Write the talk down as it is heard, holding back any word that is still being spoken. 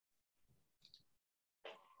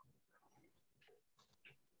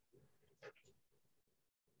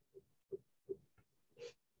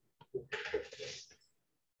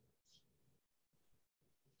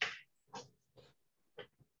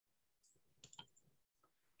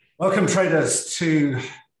Welcome traders to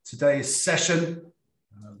today's session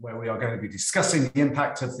where we are going to be discussing the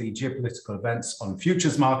impact of the geopolitical events on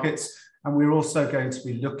futures markets, and we're also going to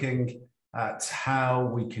be looking at how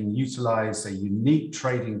we can utilize a unique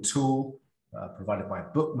trading tool provided by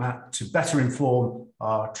Bookmap to better inform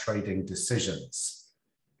our trading decisions.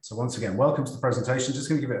 So once again, welcome to the presentation. Just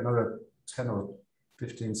going to give it another 10 or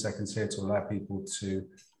 15 seconds here to allow people to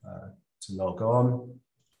log on.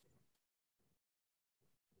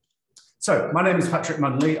 So my name is Patrick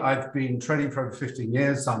Munley. I've been trading for over 15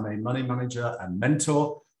 years. I'm a money manager and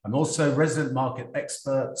mentor. I'm also resident market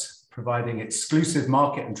expert, providing exclusive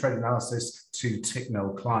market and trade analysis to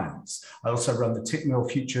Tickmill clients. I also run the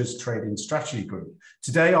Tickmill Futures Trading Strategy Group.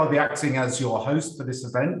 Today, I'll be acting as your host for this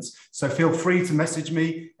event. So feel free to message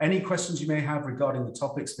me any questions you may have regarding the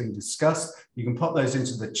topics being discussed. You can pop those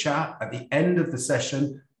into the chat. At the end of the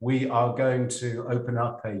session, we are going to open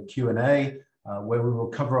up a Q&A where we will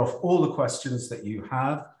cover off all the questions that you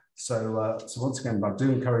have. So once again, I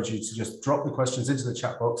do encourage you to just drop the questions into the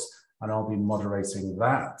chat box and I'll be moderating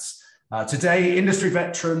that. Today, industry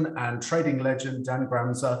veteran and trading legend Dan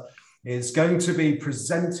Gramza is going to be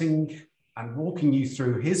presenting and walking you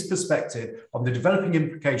through his perspective on the developing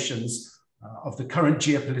implications of the current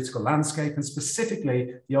geopolitical landscape and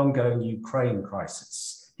specifically the ongoing Ukraine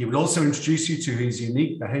crisis. He will also introduce you to his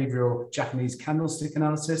unique behavioral Japanese candlestick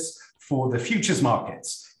analysis for the futures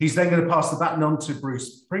markets. He's then going to pass the baton on to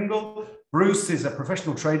Bruce Pringle. Bruce is a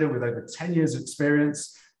professional trader with over 10 years of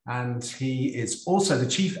experience, and he is also the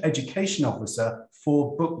Chief Education Officer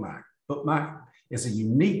for Bookmap. Bookmap is a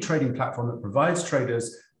unique trading platform that provides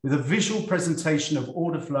traders with a visual presentation of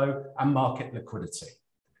order flow and market liquidity.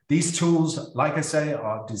 These tools, like I say,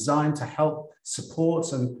 are designed to help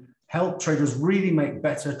support and help traders really make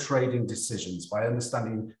better trading decisions by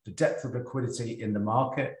understanding the depth of liquidity in the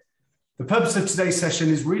market. The purpose of today's session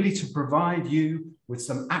is really to provide you with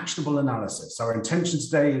some actionable analysis. Our intention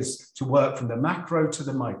today is to work from the macro to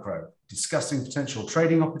the micro, discussing potential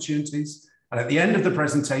trading opportunities. And at the end of the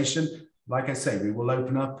presentation, like I say, we will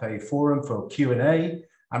open up a forum for Q&A.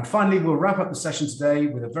 And finally, we'll wrap up the session today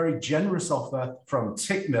with a very generous offer from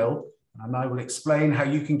Tickmill. And I will explain how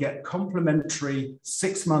you can get complimentary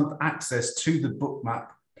 6-month access to the Bookmap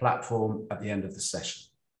platform at the end of the session.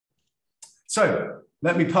 So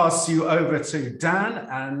let me pass you over to Dan,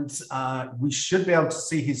 and we should be able to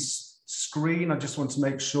see his screen. I just want to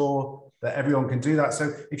make sure that everyone can do that.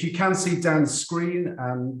 So if you can see Dan's screen,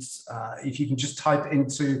 and if you can just type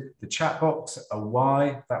into the chat box a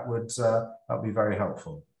Y, that would be very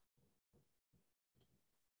helpful.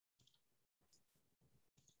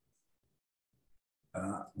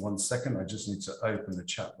 One second, I just need to open the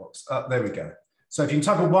chat box. There we go. So if you can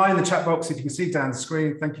type a Y in the chat box, if you can see Dan's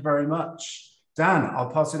screen, thank you very much. Dan, I'll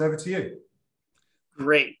pass it over to you.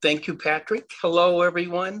 Great. Thank you, Patrick. Hello,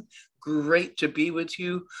 everyone. Great to be with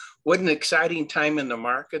you. What an exciting time in the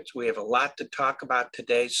markets. We have a lot to talk about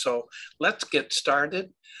today, so let's get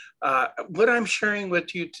started. What I'm sharing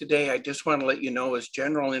with you today, I just want to let you know is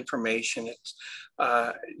general information. It's,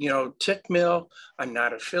 Tickmill, I'm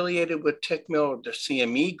not affiliated with Tickmill or the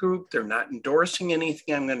CME group. They're not endorsing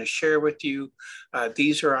anything I'm going to share with you.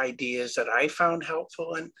 These are ideas that I found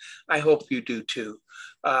helpful, and I hope you do too.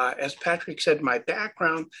 As Patrick said, my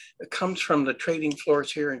background comes from the trading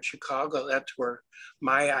floors here in Chicago. That's where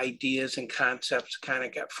my ideas and concepts kind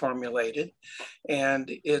of got formulated.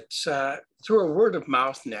 And it's through a word of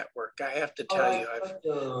mouth network. I have to tell you,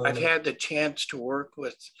 I've had the chance to work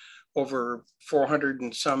with over 400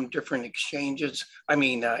 and some different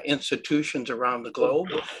institutions around the globe.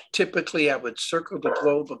 Typically, I would circle the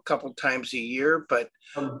globe a couple times a year, but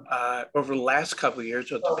over the last couple of years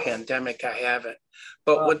with the pandemic, I haven't.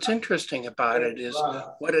 But what's interesting about it is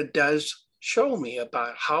what it does show me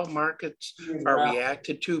about how markets are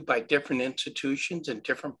reacted to by different institutions in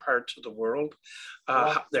different parts of the world.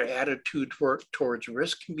 Their attitude towards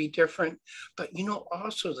risk can be different, but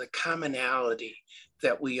also the commonality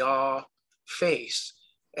that we all face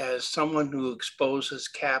as someone who exposes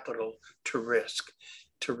capital to risk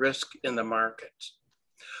in the markets.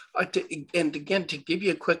 And again, to give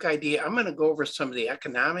you a quick idea, I'm going to go over some of the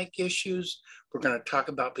economic issues. We're going to talk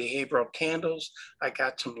about behavioral candles. I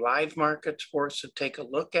got some live markets for us to take a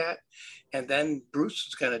look at. And then Bruce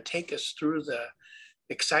is going to take us through the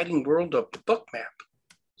exciting world of Bookmap.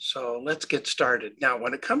 So let's get started. Now,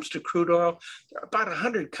 when it comes to crude oil, about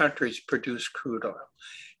 100 countries produce crude oil.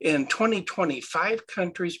 In 2020, 5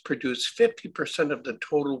 countries produced 50% of the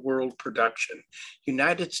total world production: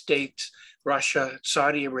 United States, Russia,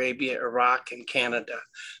 Saudi Arabia, Iraq, and Canada.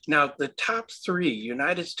 Now, the top 3,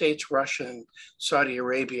 United States, Russia, and Saudi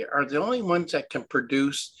Arabia, are the only ones that can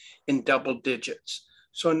produce in double digits.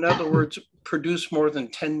 So in other words, produce more than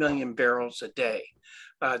 10 million barrels a day.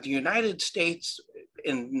 The United States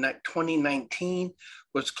in 2019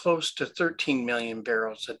 was close to 13 million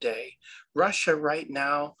barrels a day. Russia right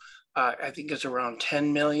now, I think is around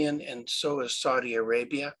 10 million, and so is Saudi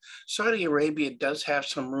Arabia. Saudi Arabia does have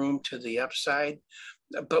some room to the upside,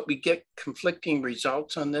 but we get conflicting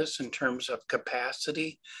results on this in terms of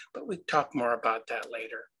capacity, but we talk more about that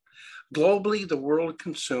later. Globally, the world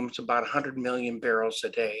consumes about 100 million barrels a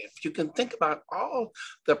day. If you can think about all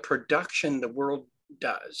the production the world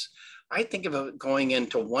does, I think of it going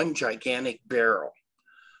into one gigantic barrel.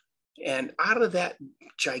 And out of that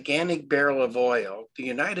gigantic barrel of oil, the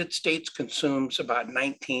United States consumes about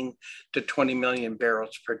 19 to 20 million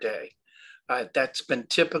barrels per day. That's been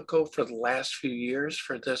typical for the last few years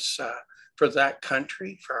for this, for that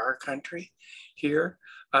country, for our country here.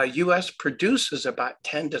 US produces about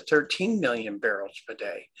 10 to 13 million barrels per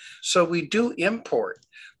day. So we do import.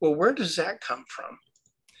 Well, where does that come from?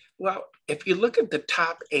 Well, if you look at the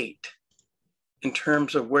top 8 in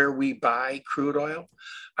terms of where we buy crude oil,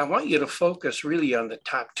 I want you to focus really on the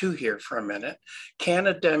top 2 here for a minute.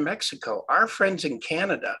 Canada and Mexico. Our friends in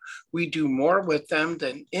Canada, we do more with them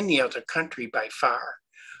than any other country by far.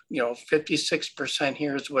 56%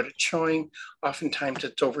 here is what it's showing. Oftentimes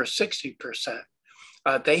it's over 60%.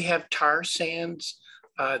 They have tar sands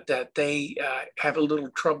that they have a little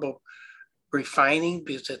trouble refining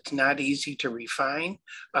because it's not easy to refine.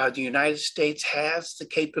 The United States has the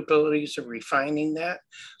capabilities of refining that,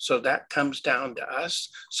 so that comes down to us.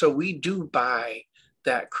 So we do buy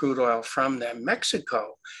that crude oil from them.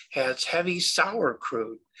 Mexico has heavy sour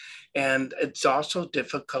crude, and it's also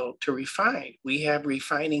difficult to refine. We have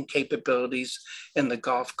refining capabilities in the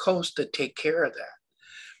Gulf Coast that take care of that.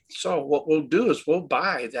 So what we'll do is we'll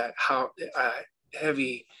buy that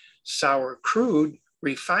heavy sour crude,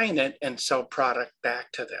 refine it, and sell product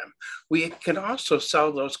back to them. We can also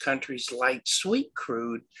sell those countries light sweet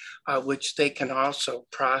crude, which they can also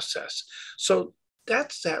process. So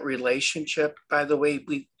that's that relationship. By the way,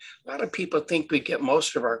 a lot of people think we get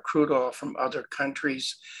most of our crude oil from other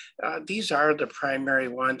countries. These are the primary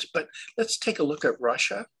ones, but let's take a look at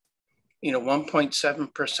Russia.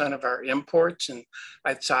 1.7% of our imports, and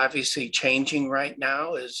it's obviously changing right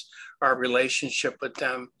now as our relationship with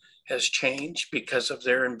them has changed because of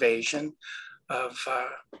their invasion of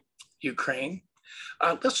Ukraine.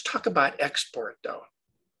 Let's talk about export though.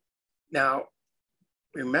 Now,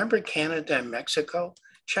 remember Canada and Mexico?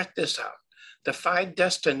 Check this out. The 5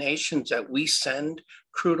 destinations that we send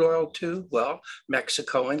crude oil to, well,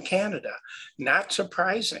 Mexico and Canada. Not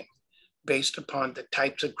surprising based upon the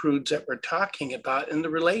types of crudes that we're talking about and the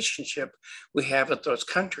relationship we have with those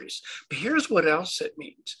countries. But here's what else it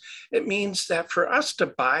means. It means that for us to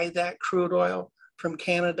buy that crude oil from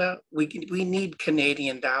Canada, we need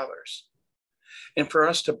Canadian dollars. And for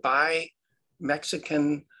us to buy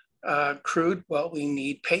Mexican crude, well, we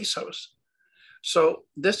need pesos. So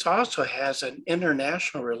this also has an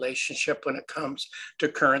international relationship when it comes to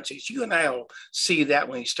currencies. You and I will see that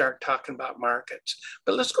when you start talking about markets.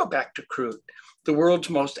 But let's go back to crude, the world's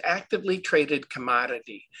most actively traded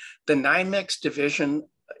commodity. The NYMEX division,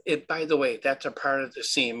 by the way, that's a part of the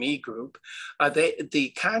CME group.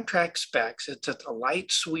 The contract specs, it's a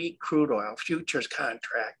light sweet crude oil futures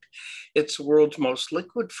contract. It's the world's most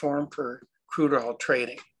liquid form for crude oil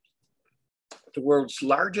trading. The world's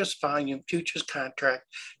largest volume futures contract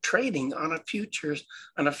trading on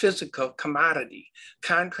a physical commodity.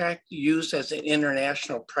 Contract used as an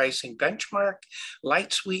international pricing benchmark.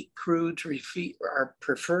 Light sweet crudes are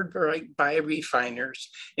preferred by refiners,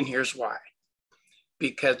 and here's why.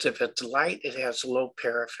 Because if it's light, it has low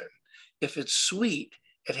paraffin. If it's sweet,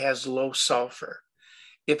 it has low sulfur.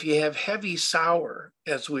 If you have heavy sour,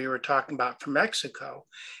 as we were talking about for Mexico,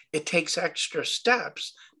 it takes extra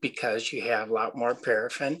steps because you have a lot more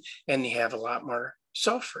paraffin and you have a lot more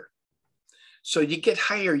sulfur. So you get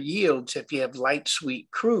higher yields if you have light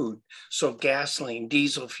sweet crude. So gasoline,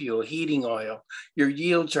 diesel fuel, heating oil, your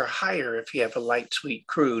yields are higher if you have a light sweet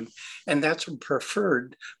crude, and that's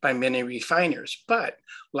preferred by many refiners. But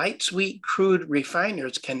light sweet crude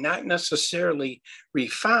refiners cannot necessarily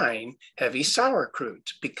refine heavy sour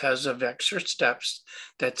crudes because of extra steps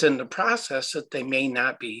that's in the process that they may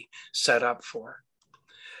not be set up for.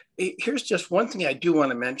 Here's just one thing I do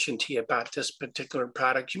want to mention to you about this particular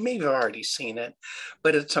product. You may have already seen it,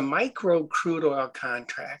 but it's a micro crude oil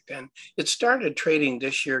contract, and it started trading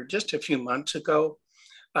this year just a few months ago.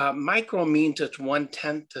 Micro means it's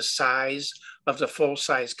 1/10 the size of the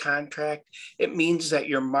full-size contract. It means that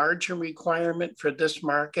your margin requirement for this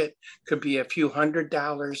market could be a few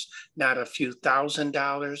 $100s, not a few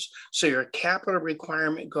 $1,000s. So your capital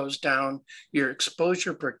requirement goes down, your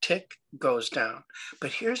exposure per tick goes down.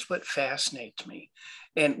 But here's what fascinates me.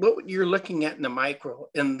 And what you're looking at in the micro,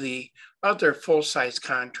 in the other full-size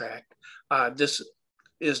contract, this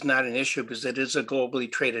is not an issue because it is a globally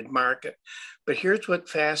traded market. But here's what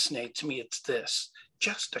fascinates me. It's this.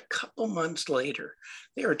 Just a couple months later,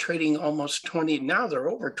 they are trading almost 20, now they're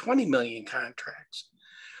over 20 million contracts.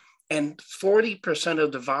 And 40%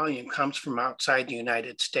 of the volume comes from outside the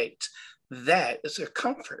United States. That is a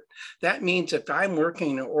comfort. That means if I'm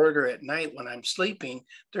working an order at night when I'm sleeping,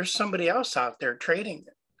 there's somebody else out there trading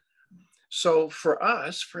it. So for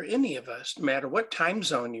us, for any of us, no matter what time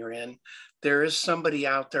zone you're in, there is somebody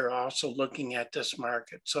out there also looking at this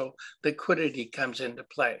market. So liquidity comes into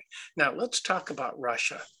play. Now let's talk about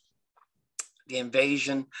Russia, the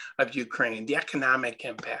invasion of Ukraine, the economic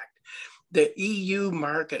impact. The EU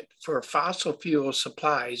market for fossil fuel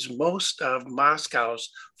supplies most of Moscow's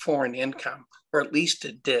foreign income, or at least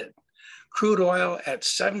it did. Crude oil at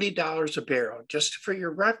 $70 a barrel, just for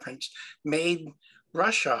your reference, made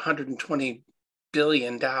Russia $120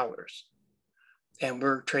 billion. And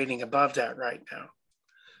we're trading above that right now.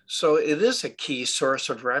 So it is a key source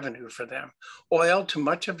of revenue for them. Oil to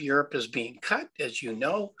much of Europe is being cut, as you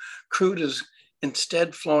know. Crude is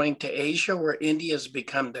instead flowing to Asia, where India has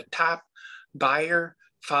become the top buyer,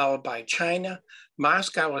 followed by China.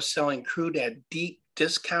 Moscow is selling crude at deep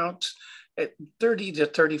discounts at $30 to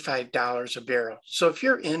 $35 a barrel. So if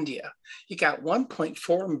you're India, you got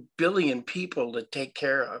 1.4 billion people to take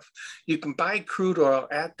care of. You can buy crude oil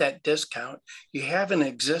at that discount. You have an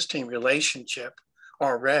existing relationship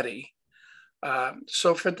already.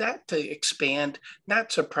 So for that to expand,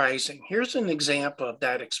 not surprising. Here's an example of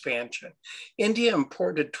that expansion. India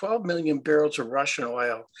imported 12 million barrels of Russian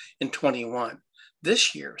oil in 21.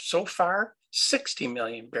 This year, so far, 60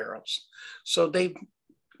 million barrels. So they've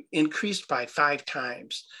increased by 5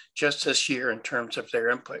 times just this year in terms of their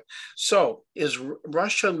input. So is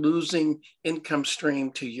Russia losing income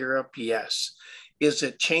stream to Europe? Yes. Is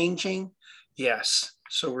it changing? Yes.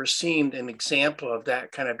 So we're seeing an example of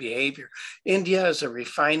that kind of behavior. India is a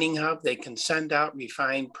refining hub. They can send out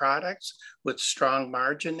refined products with strong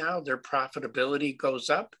margin now. Their profitability goes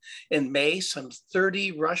up. In May, some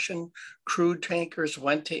 30 Russian crude tankers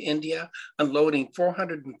went to India, unloading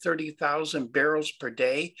 430,000 barrels per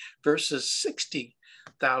day versus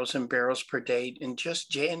 60,000 barrels per day in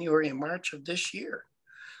just January and March of this year.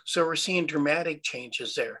 So we're seeing dramatic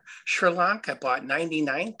changes there. Sri Lanka bought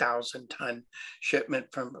 99,000 ton shipment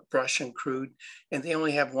from Russian crude, and they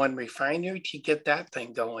only have one refinery to get that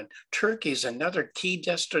thing going. Turkey is another key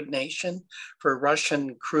destination for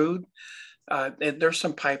Russian crude. And there's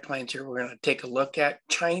some pipelines here we're going to take a look at.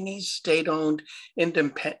 Chinese state-owned and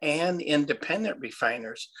independent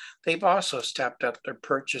refiners, they've also stepped up their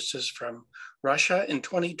purchases from Russia. In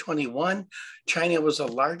 2021, China was the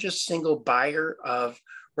largest single buyer of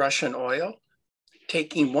Russian oil,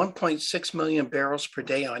 taking 1.6 million barrels per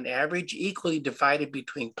day on average, equally divided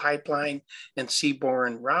between pipeline and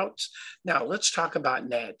seaborne routes. Now let's talk about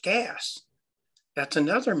nat gas. That's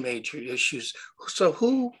another major issue. So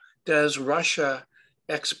who does Russia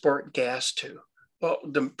export gas to? Well,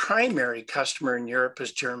 the primary customer in Europe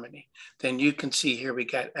is Germany. Then you can see here we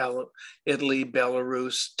got Italy,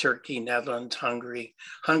 Belarus, Turkey, Netherlands, Hungary.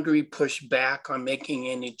 Hungary pushed back on making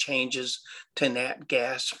any changes to nat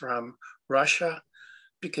gas from Russia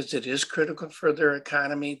because it is critical for their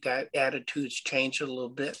economy. That attitude's changed a little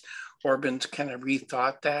bit. Orban's kind of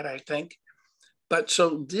rethought that, I think. But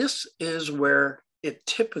so this is where it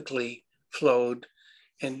typically flowed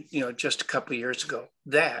and just a couple of years ago.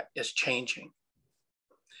 That is changing.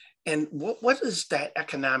 And what is that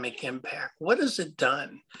economic impact? What has it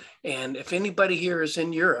done? And if anybody here is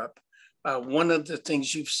in Europe, one of the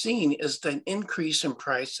things you've seen is the increase in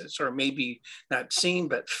prices, or maybe not seen,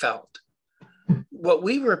 but felt. What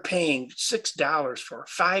we were paying $6 for,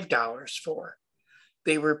 $5 for,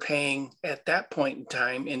 they were paying at that point in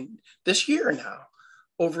time, in this year now,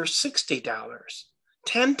 over $60,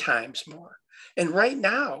 10 times more. And right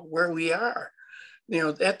now, where we are,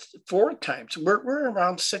 that's 4 times. We're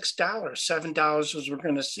around $6, $7 as we're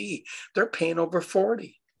going to see. They're paying over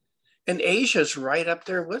 40. And Asia's right up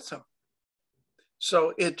there with them.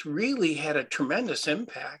 So it really had a tremendous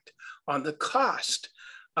impact on the cost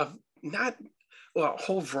of not, well, a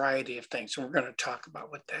whole variety of things. And we're going to talk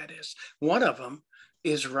about what that is. One of them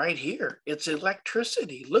is right here. It's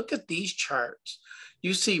electricity. Look at these charts.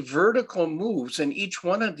 You see vertical moves in each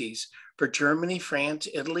one of these. For Germany, France,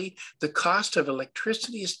 Italy, the cost of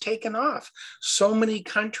electricity is taken off. So many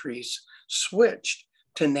countries switched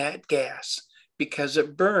to nat gas because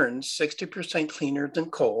it burns 60% cleaner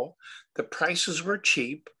than coal. The prices were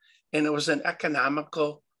cheap, and it was an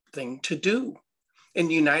economical thing to do. In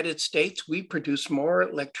the United States, we produce more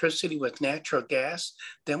electricity with natural gas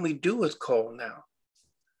than we do with coal now.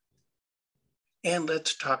 And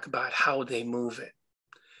let's talk about how they move it.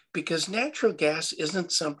 Because natural gas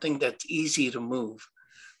isn't something that's easy to move.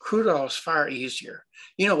 Crude oil is far easier.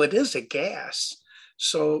 You know, it is a gas.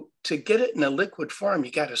 So to get it in a liquid form,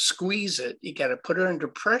 you got to squeeze it. You got to put it under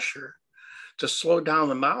pressure to slow down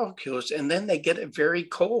the molecules. And then they get it very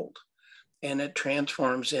cold and it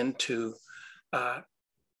transforms into a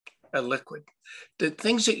liquid. The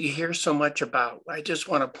things that you hear so much about, I just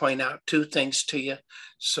want to point out two things to you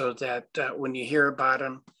so that when you hear about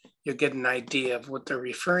them, you'll get an idea of what they're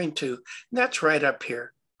referring to. And that's right up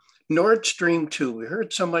here. Nord Stream 2, we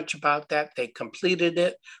heard so much about that. They completed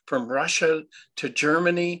it from Russia to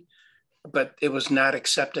Germany, but it was not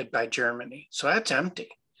accepted by Germany. So that's empty.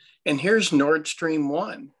 And here's Nord Stream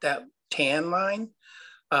 1, that tan line.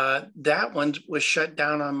 That one was shut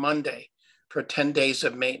down on Monday for 10 days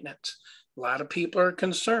of maintenance. A lot of people are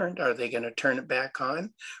concerned. Are they going to turn it back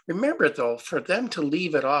on? Remember, though, for them to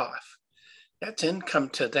leave it off, that's income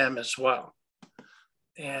to them as well.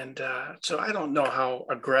 And so I don't know how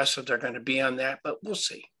aggressive they're going to be on that, but we'll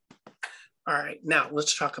see. All right, now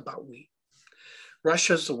let's talk about wheat.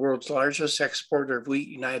 Russia is the world's largest exporter of wheat,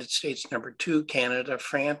 United States number 2, Canada,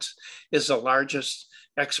 France is the largest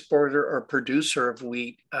exporter or producer of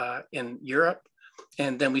wheat in Europe.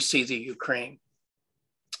 And then we see the Ukraine.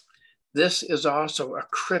 This is also a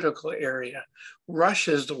critical area.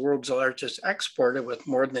 Russia is the world's largest exporter with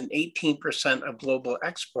more than 18% of global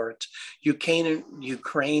exports.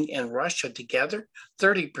 Ukraine and Russia together,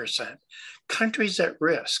 30%. Countries at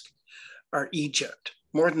risk are Egypt.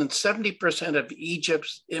 More than 70% of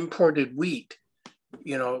Egypt's imported wheat,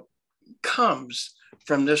 comes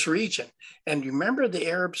from this region. And remember the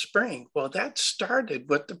Arab Spring? Well, that started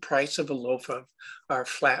with the price of a loaf of our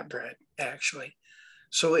flatbread, actually.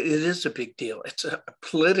 So it is a big deal.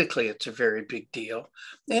 Politically, it's a very big deal.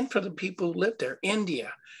 And for the people who live there,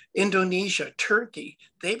 India, Indonesia, Turkey,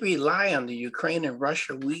 they rely on the Ukraine and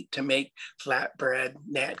Russia wheat to make flatbread,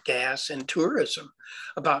 nat gas, and tourism.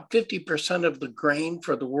 About 50% of the grain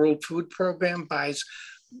for the World Food Program buys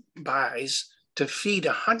to feed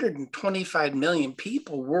 125 million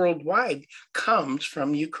people worldwide comes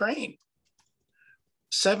from Ukraine.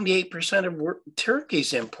 78% of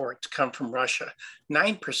Turkey's imports come from Russia,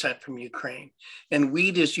 9% from Ukraine. And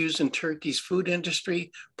wheat is used in Turkey's food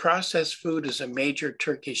industry. Processed food is a major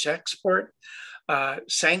Turkish export.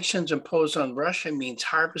 Sanctions imposed on Russia means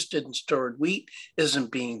harvested and stored wheat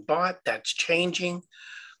isn't being bought. That's changing.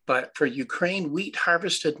 But for Ukraine, wheat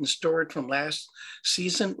harvested and stored from last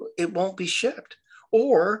season, it won't be shipped.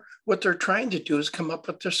 Or what they're trying to do is come up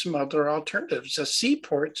with some other alternatives. The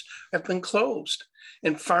seaports have been closed.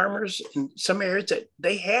 And farmers in some areas that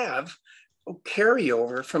they have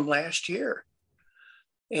carryover from last year.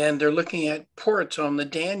 And they're looking at ports on the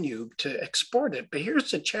Danube to export it. But here's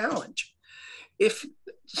the challenge. If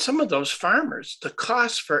some of those farmers, the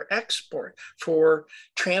cost for export, for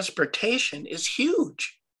transportation is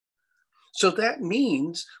huge. So that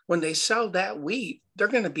means when they sell that wheat, they're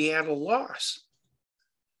going to be at a loss.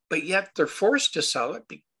 But yet they're forced to sell it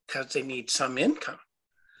because they need some income.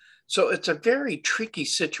 So it's a very tricky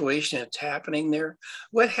situation that's happening there.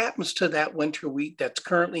 What happens to that winter wheat that's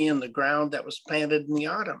currently in the ground that was planted in the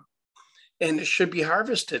autumn? And it should be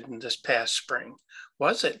harvested in this past spring.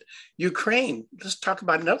 Was it? Ukraine, let's talk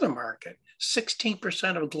about another market.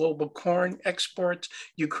 16% of global corn exports.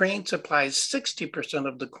 Ukraine supplies 60%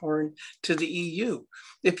 of the corn to the EU.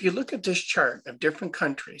 If you look at this chart of different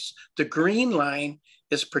countries, the green line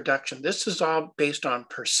is production. This is all based on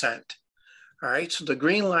percent. All right, so the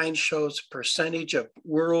green line shows percentage of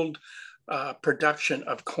world production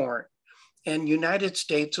of corn. And United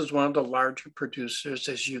States is one of the larger producers,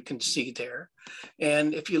 as you can see there.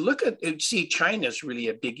 And if you look at it, see China is really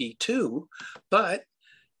a biggie too, but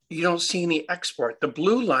you don't see any export. The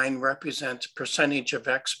blue line represents percentage of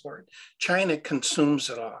export. China consumes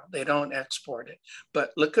it all. They don't export it.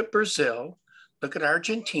 But look at Brazil, look at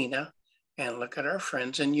Argentina, and look at our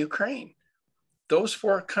friends in Ukraine. Those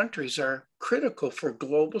 4 countries are critical for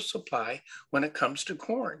global supply when it comes to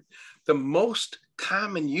corn. The most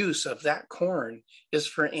common use of that corn is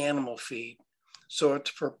for animal feed. So it's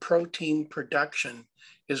for protein production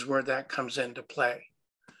is where that comes into play.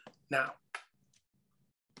 Now,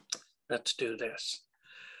 let's do this.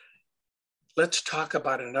 Let's talk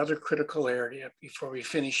about another critical area before we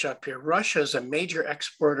finish up here. Russia is a major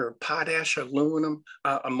exporter of potash, aluminum,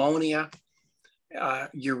 ammonia,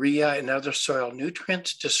 urea, and other soil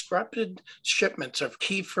nutrients. Disrupted shipments of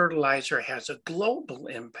key fertilizer has a global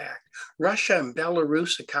impact. Russia and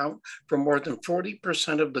Belarus account for more than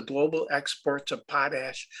 40% of the global exports of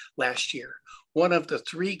potash last year, one of the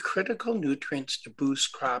 3 critical nutrients to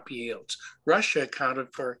boost crop yields. Russia accounted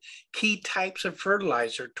for key types of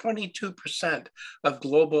fertilizer, 22% of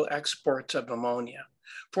global exports of ammonia,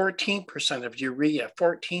 14% of urea,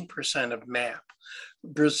 14% of MAP.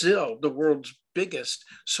 Brazil, the world's biggest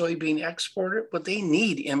soybean exporter, but they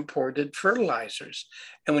need imported fertilizers.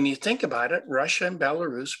 And when you think about it, Russia and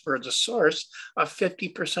Belarus were the source of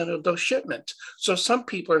 50% of those shipments. So some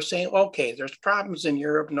people are saying, okay, there's problems in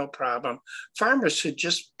Europe, no problem. Farmers should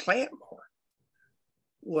just plant more.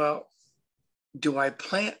 Well, do I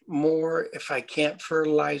plant more if I can't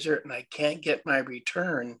fertilize it and I can't get my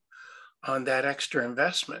return on that extra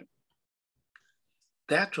investment?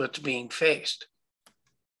 That's what's being faced.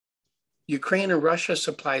 Ukraine and Russia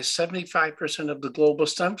supplies 75% of the global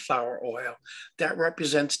sunflower oil. That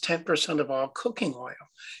represents 10% of all cooking oil.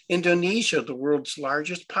 Indonesia, the world's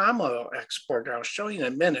largest palm oil exporter. I'll show you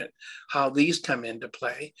in a minute how these come into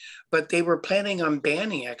play, but they were planning on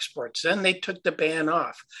banning exports. Then they took the ban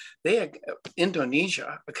off.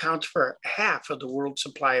 Indonesia accounts for half of the world's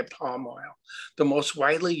supply of palm oil, the most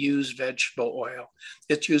widely used vegetable oil.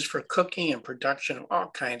 It's used for cooking and production of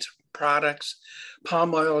all kinds of products.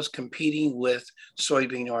 Palm oil is competing with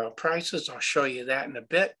soybean oil prices. I'll show you that in a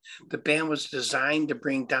bit. The ban was designed to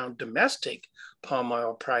bring down domestic palm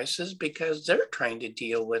oil prices because they're trying to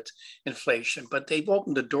deal with inflation, but they've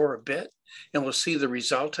opened the door a bit, and we'll see the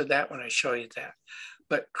result of that when I show you that.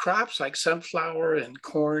 But crops like sunflower and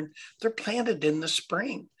corn, they're planted in the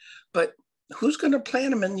spring, but who's going to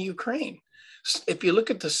plant them in the Ukraine? If you look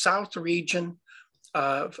at the south region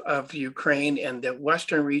of Ukraine and the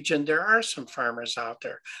western region, there are some farmers out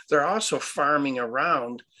there. They're also farming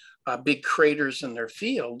around big craters in their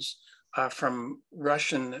fields from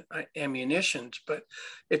Russian ammunitions. But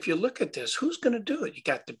if you look at this, who's going to do it? You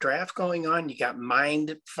got the draft going on, you got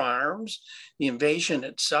mined farms, the invasion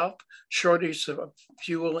itself, shortage of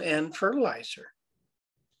fuel and fertilizer.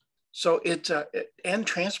 So it's and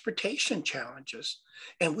transportation challenges.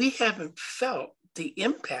 And we haven't felt the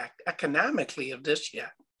impact economically of this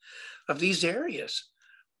yet, of these areas.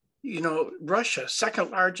 You know, Russia,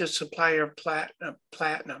 second largest supplier of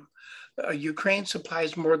platinum. Ukraine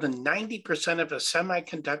supplies more than 90% of the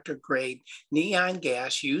semiconductor grade neon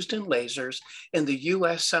gas used in lasers in the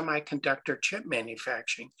US semiconductor chip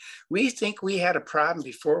manufacturing. We think we had a problem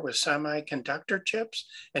before with semiconductor chips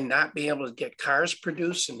and not being able to get cars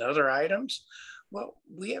produced and other items. Well,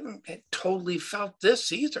 we haven't totally felt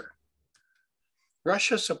this either.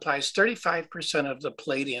 Russia supplies 35% of the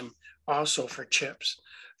palladium also for chips.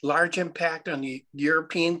 Large impact on the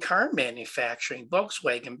European car manufacturing.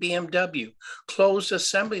 Volkswagen, BMW closed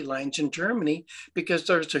assembly lines in Germany because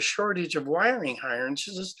there's a shortage of wiring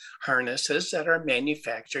harnesses that are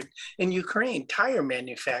manufactured in Ukraine. Tire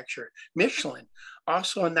manufacturer, Michelin,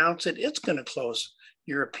 also announced that it's going to close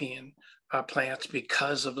European plants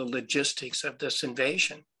because of the logistics of this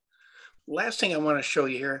invasion. Last thing I want to show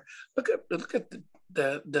you here, look at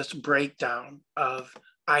this breakdown of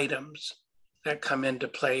items that come into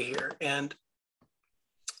play here. And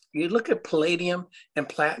you look at palladium and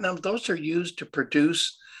platinum, those are used to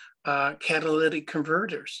produce catalytic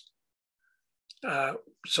converters.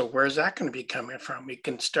 So where's that going to be coming from? We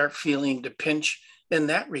can start feeling the pinch in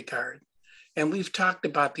that regard. And we've talked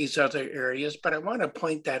about these other areas, but I want to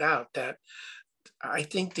point that out, that I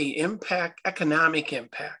think the impact, economic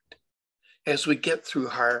impact, as we get through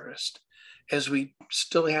harvest, as we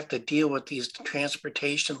still have to deal with these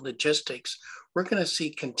transportation logistics, we're going to see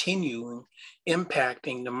continuing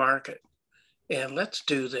impacting the market. And let's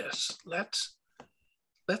do this. Let's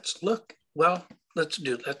look. Well,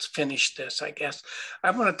 let's finish this, I guess.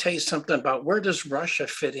 I want to tell you something about where does Russia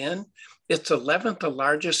fit in. It's the 11th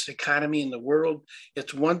largest economy in the world.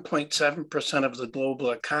 It's 1.7% of the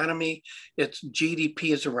global economy. Its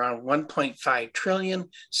GDP is around 1.5 trillion,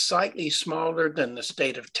 slightly smaller than the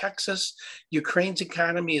state of Texas. Ukraine's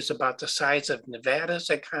economy is about the size of Nevada's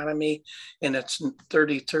economy, and it's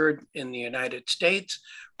 33rd in the United States.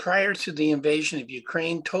 prior to the invasion of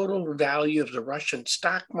Ukraine, total value of the Russian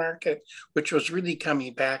stock market, which was really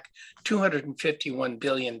coming back, $251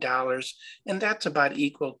 billion. And that's about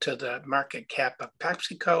equal to the market cap of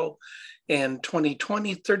PepsiCo. In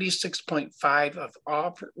 2020, 36.5 of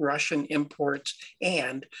all Russian imports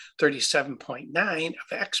and 37.9 of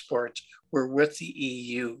exports were with the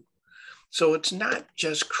EU. So it's not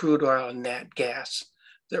just crude oil and nat gas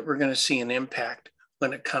that we're going to see an impact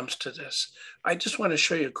when it comes to this. I just want to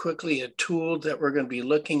show you quickly a tool that we're going to be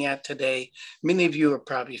looking at today. Many of you are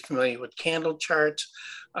probably familiar with candle charts.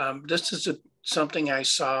 This is something I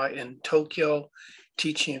saw in Tokyo,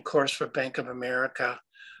 teaching a course for Bank of America.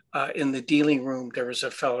 In the dealing room, there was a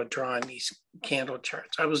fellow drawing these candle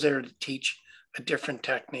charts. I was there to teach a different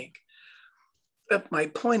technique. But my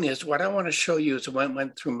point is, what I want to show you is what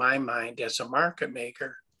went through my mind as a market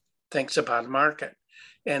maker thinks about a market.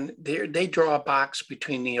 And they draw a box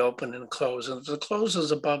between the open and close. And if the close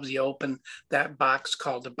is above the open, that box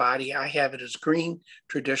called the body, I have it as green,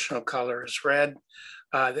 traditional color is red.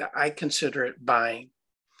 I consider it buying.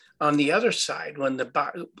 On the other side, when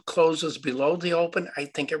the close is below the open, I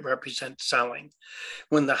think it represents selling.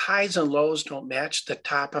 When the highs and lows don't match the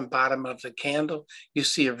top and bottom of the candle, you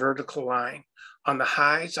see a vertical line. On the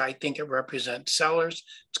highs, I think it represents sellers.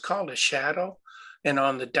 It's called a shadow. And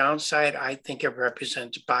on the downside, I think it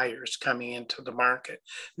represents buyers coming into the market.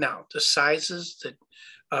 Now, the sizes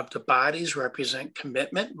of the bodies represent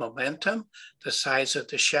commitment, momentum. The size of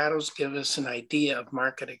the shadows give us an idea of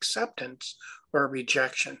market acceptance or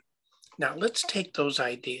rejection. Now, let's take those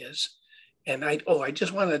ideas. And I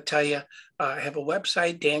just want to tell you, I have a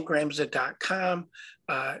website, dangramza.com.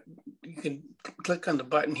 You can click on the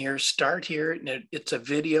button here, start here, and it's a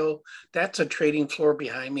video. That's a trading floor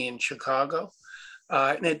behind me in Chicago.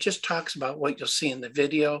 And it just talks about what you'll see in the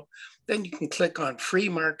video. Then you can click on free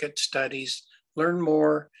market studies, learn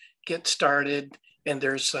more, get started. And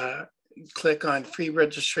there's click on free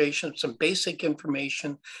registration, some basic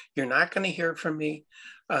information. You're not going to hear from me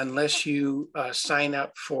unless you sign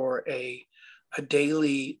up for a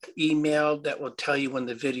daily email that will tell you when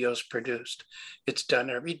the video is produced. It's done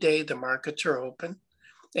every day. The markets are open.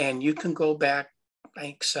 And you can go back, I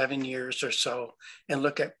think 7 years or so, and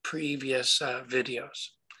look at previous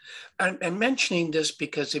videos. I'm mentioning this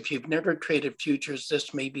because if you've never traded futures,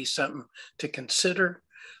 this may be something to consider.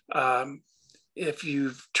 If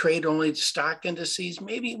you've traded only the stock indices,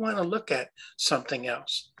 maybe you want to look at something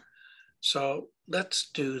else. So let's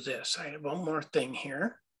do this. I have one more thing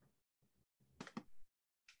here.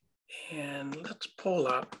 And let's pull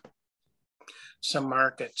up some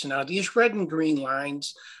markets. Now, these red and green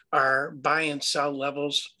lines are buy and sell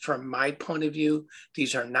levels from my point of view.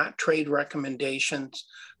 These are not trade recommendations,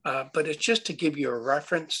 but it's just to give you a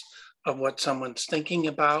reference of what someone's thinking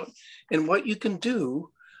about and what you can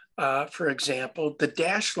do. For example, the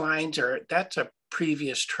dashed lines that's a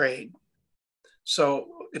previous trade. So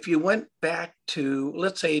if you went back to,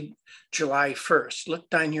 let's say, July 1st, look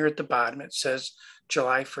down here at the bottom, it says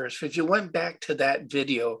July 1st. If you went back to that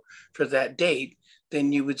video for that date,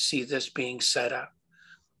 then you would see this being set up.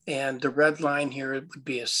 And the red line here would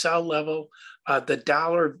be a sell level. The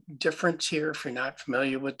dollar difference here, if you're not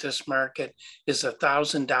familiar with this market, is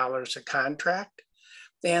 $1,000 a contract.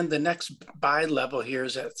 And the next buy level here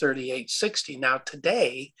is at 38.60. Now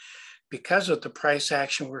today, because of the price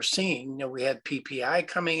action we're seeing, we had PPI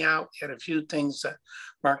coming out, we had a few things that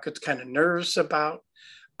market's kind of nervous about,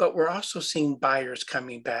 but we're also seeing buyers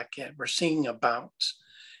coming back in. We're seeing a bounce.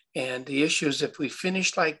 And the issue is if we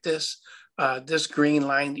finish like this, this green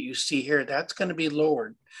line that you see here, that's going to be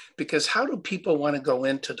lowered, because how do people want to go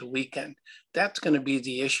into the weekend? That's going to be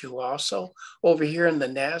the issue also. Over here in the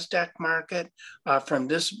NASDAQ market, from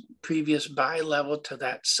this previous buy level to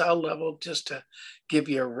that sell level, just to give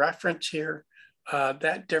you a reference here,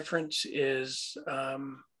 that difference is,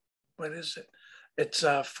 what is it? It's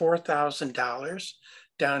 $4,000.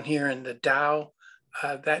 Down here in the Dow,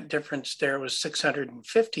 that difference there was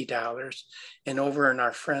 $650. And over in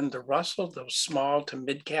our friend, the Russell, those small to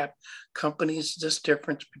mid-cap companies, this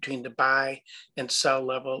difference between the buy and sell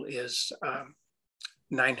level is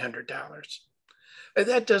 $900.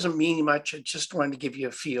 That doesn't mean much. I just wanted to give you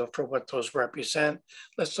a feel for what those represent.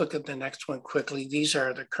 Let's look at the next one quickly. These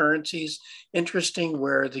are the currencies. Interesting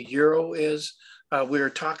where the euro is. We were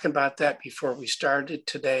talking about that before we started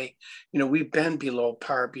today. We've been below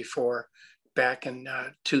par before. Back in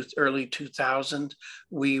early 2000,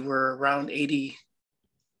 we were around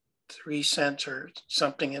 83 cents or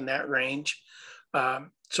something in that range.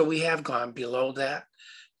 So we have gone below that.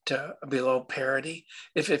 to below parity.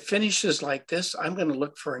 If it finishes like this, I'm going to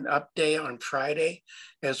look for an up day on Friday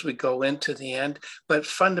as we go into the end. But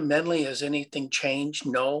fundamentally, has anything changed?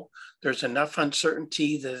 No. There's enough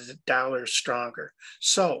uncertainty that the dollar is stronger.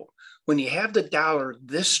 So when you have the dollar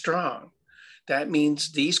this strong, that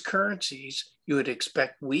means these currencies you would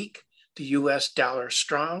expect weak, the US dollar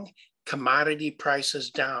strong, commodity prices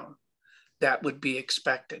down. That would be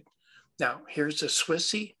expected. Now, here's a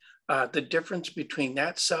Swissy. The difference between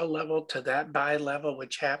that sell level to that buy level,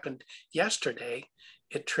 which happened yesterday,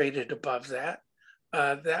 it traded above that.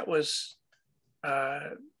 That was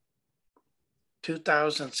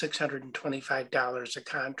 $2,625 a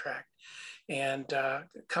contract. And a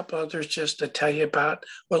couple others just to tell you about.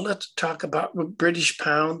 Well, let's talk about British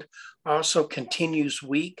pound also continues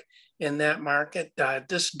weak in that market.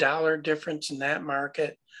 This dollar difference in that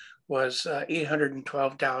market was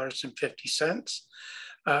 $812.50.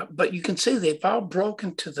 But you can see they've all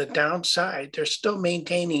broken to the downside. They're still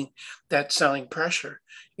maintaining that selling pressure.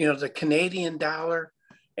 You know, the Canadian dollar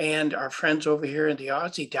and our friends over here in the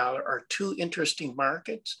Aussie dollar are two interesting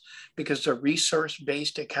markets because they're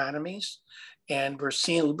resource-based economies. And we're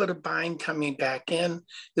seeing a little bit of buying coming back in.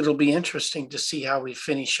 It'll be interesting to see how we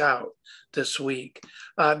finish out this week.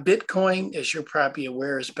 Bitcoin, as you're probably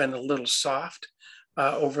aware, has been a little soft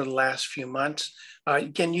over the last few months.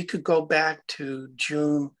 Again, you could go back to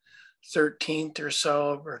June 13th or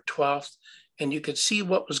so, or 12th, and you could see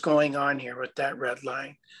what was going on here with that red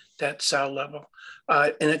line, that sell level.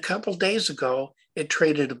 And a couple days ago, it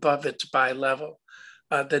traded above its buy level.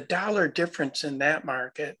 The dollar difference in that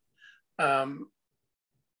market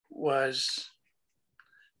was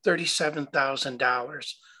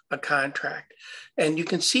 $37,000 a contract. And you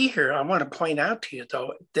can see here, I want to point out to you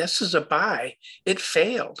though, this is a buy, it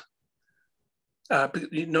failed.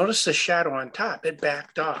 But you notice the shadow on top, it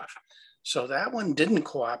backed off. So that one didn't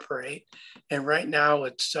cooperate. And right now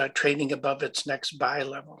it's trading above its next buy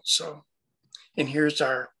level. So, and here's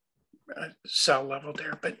our sell level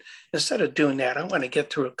there. But instead of doing that, I want to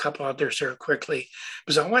get through a couple others here quickly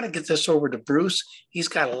because I want to get this over to Bruce. He's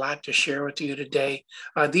got a lot to share with you today.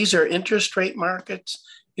 These are interest rate markets.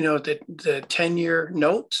 You know, the 10-year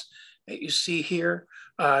notes that you see here,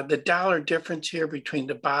 the dollar difference here between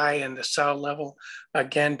the buy and the sell level,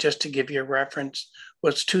 again, just to give you a reference,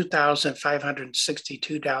 was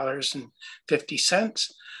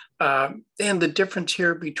 $2,562.50. And the difference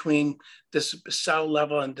here between this sell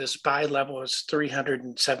level and this buy level is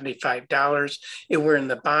 $375. If we're in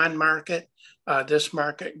the bond market, this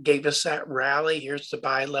market gave us that rally. Here's the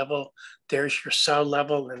buy level. There's your sell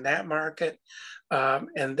level in that market.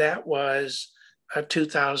 And that was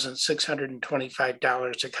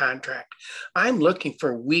 $2,625 a contract. I'm looking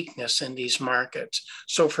for weakness in these markets.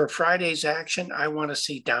 So for Friday's action, I want to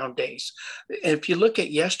see down days. If you look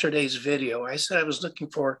at yesterday's video, I said I was looking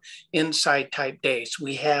for inside type days.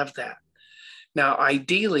 We have that. Now,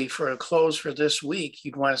 ideally for a close for this week,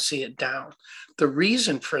 you'd want to see it down. The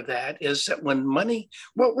reason for that is that when money,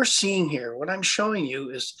 what we're seeing here, what I'm showing you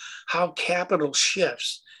is how capital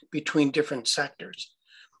shifts between different sectors.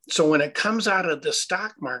 So when it comes out of the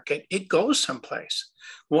stock market, it goes someplace.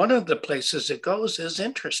 One of the places it goes is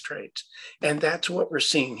interest rates. And that's what we're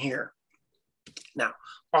seeing here. Now,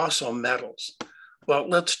 also metals. Well,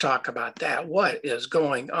 let's talk about that. What is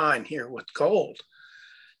going on here with gold?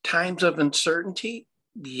 Times of uncertainty?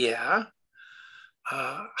 Yeah.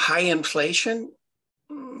 High inflation?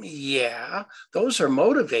 Yeah. Those are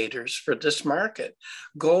motivators for this market.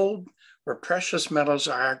 Gold or precious metals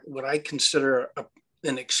are what I consider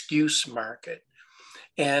an excuse market.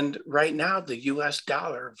 And right now, the US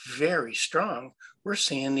dollar, very strong. We're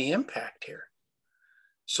seeing the impact here.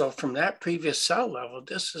 So from that previous sell level,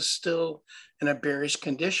 this is still in a bearish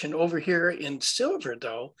condition. Over here in silver,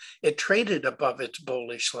 though, it traded above its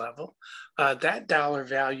bullish level. That dollar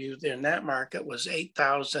value in that market was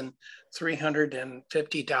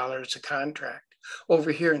 $8,350 a contract.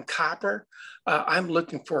 Over here in copper, I'm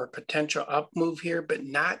looking for a potential up move here, but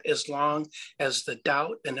not as long as the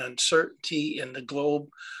doubt and uncertainty in the globe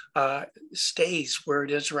stays where it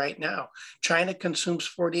is right now. China consumes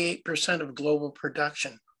 48% of global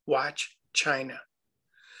production. Watch China.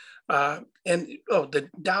 The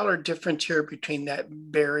dollar difference here between that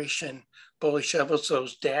bearish and bullish levels,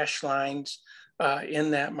 those dashed lines in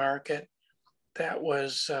that market, that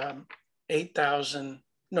was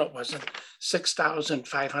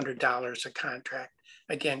 $6,500 a contract.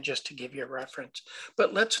 again, just to give you a reference.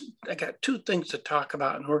 But I got two things to talk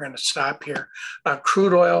about, and we're going to stop here.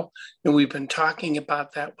 Crude oil, and we've been talking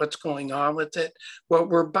about that, what's going on with it. Well,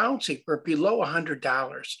 we're bouncing, we're below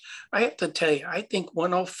 $100. I have to tell you, I think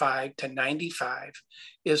 105 to 95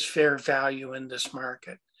 is fair value in this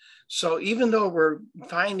market. So even though we're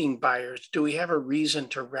finding buyers, do we have a reason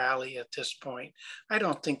to rally at this point? I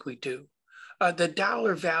don't think we do. The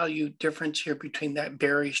dollar value difference here between that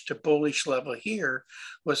bearish to bullish level here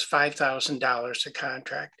was $5,000 a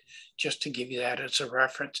contract, just to give you that as a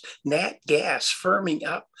reference. Nat gas firming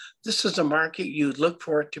up. This is a market you'd look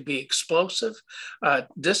for it to be explosive.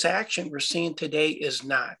 This action we're seeing today is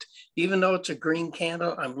not. Even though it's a green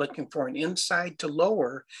candle, I'm looking for an inside to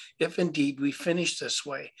lower if indeed we finish this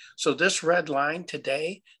way. So this red line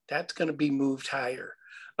today, that's going to be moved higher.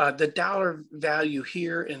 The dollar value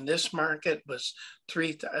here in this market was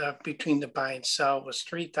between the buy and sell was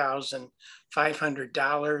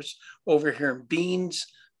 $3,500. Over here in beans,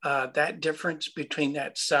 that difference between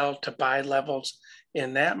that sell to buy levels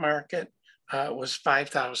in that market was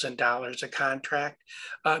 $5,000 a contract.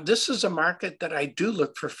 This is a market that I do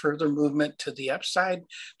look for further movement to the upside.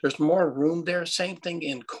 There's more room there. Same thing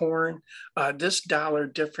in corn. This dollar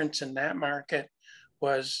difference in that market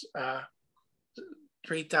was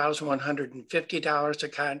 $3,150 a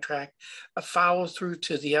contract. A follow through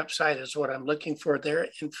to the upside is what I'm looking for there.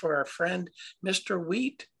 And for our friend, Mr.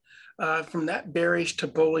 Wheat, from that bearish to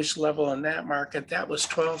bullish level in that market, that was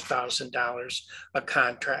 $12,000 a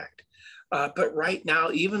contract. But right now,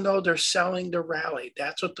 even though they're selling the rally,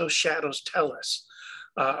 that's what those shadows tell us.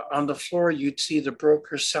 On the floor, you'd see the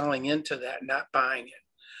brokers selling into that, not buying it.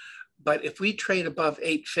 But if we trade above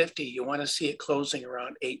 850, you want to see it closing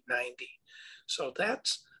around 890. So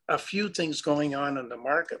that's a few things going on in the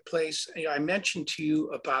marketplace. I mentioned to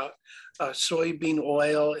you about soybean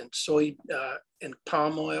oil and and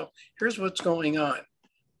palm oil. Here's what's going on.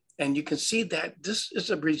 And you can see that this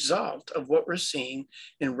is a result of what we're seeing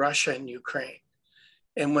in Russia and Ukraine.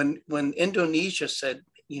 And when Indonesia said,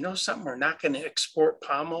 you know something, we're not going to export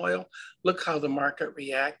palm oil, look how the market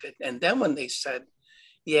reacted. And then when they said,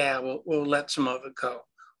 yeah, we'll let some of it go,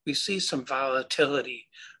 we see some volatility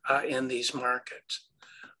in these markets.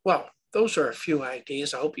 Well, those are a few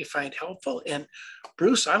ideas I hope you find helpful. And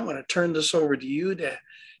Bruce, I'm going to turn this over to you to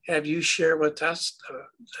have you share with us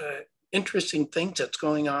the interesting things that's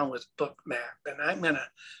going on with Bookmap. And I'm going to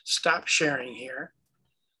stop sharing here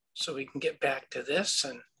so we can get back to this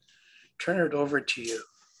and turn it over to you.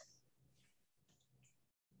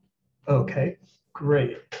 Okay,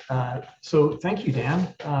 great. So thank you,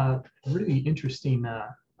 Dan. Really interesting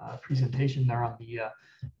presentation there on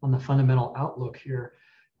the fundamental outlook here,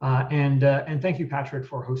 and thank you, Patrick,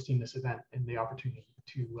 for hosting this event and the opportunity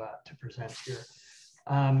to present here.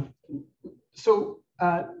 So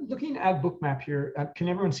looking at Bookmap here, can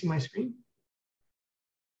everyone see my screen?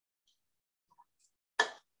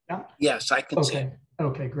 Yeah. Yes, I can see. Okay.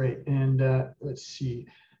 Okay, great. And let's see.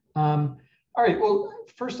 All right. Well,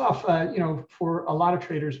 first off, you know, for a lot of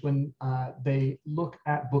traders, when they look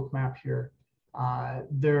at Bookmap here,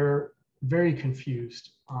 they're very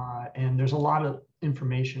confused, and there's a lot of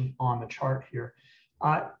information on the chart here.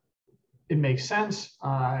 It makes sense.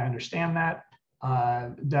 I understand that.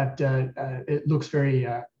 It looks very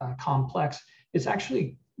complex. It's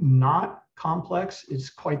actually not complex. It's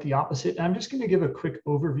quite the opposite. And I'm just going to give a quick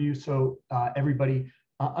overview so everybody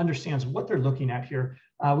understands what they're looking at here.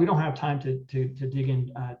 We don't have time to dig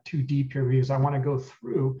in too deep here because I want to go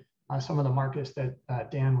through some of the markets that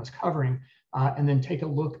Dan was covering, and then take a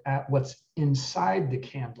look at what's inside the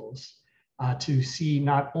candles to see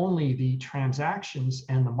not only the transactions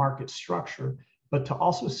and the market structure, but to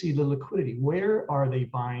also see the liquidity. Where are they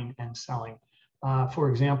buying and selling? For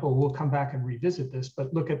example, we'll come back and revisit this,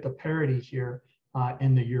 but look at the parity here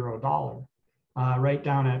in the euro dollar. Right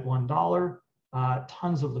down at $1,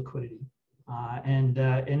 tons of liquidity. And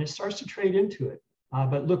it starts to trade into it.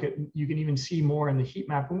 But look at, you can even see more in the heat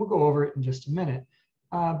map, and we'll go over it in just a minute.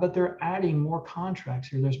 But they're adding more contracts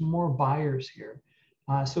here. There's more buyers here.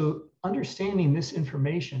 So understanding this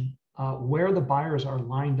information, where the buyers are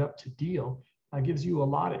lined up to deal, gives you a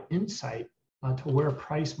lot of insight to where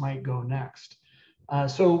price might go next.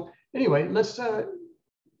 So anyway, let's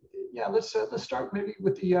start maybe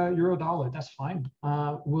with the euro dollar. That's fine.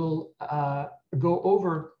 We'll go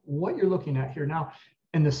over what you're looking at here. Now,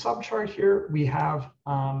 in the subchart here, we have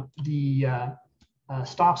the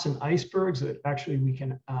stops and icebergs that actually we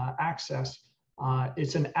can access.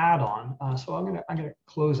 It's an add-on, so I'm gonna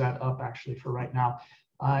close that up actually for right now,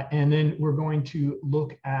 and then we're going to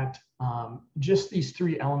look at just these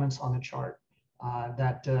three elements on the chart.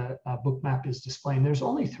 that Bookmap is displaying. There's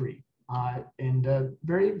only 3, and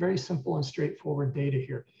very, very simple and straightforward data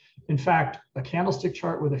here. In fact, a candlestick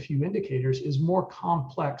chart with a few indicators is more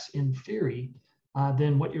complex in theory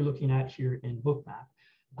than what you're looking at here in Bookmap.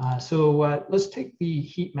 So let's take the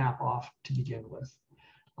heat map off to begin with.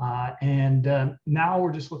 Now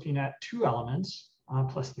we're just looking at 2 elements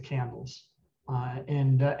plus the candles.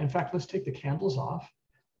 In fact, let's take the candles off.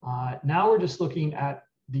 Now we're just looking at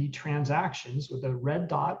the transactions. With the red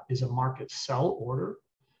dot is a market sell order.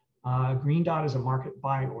 Green dot is a market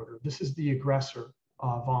buy order. This is the aggressor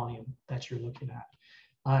volume that you're looking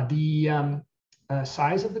at. The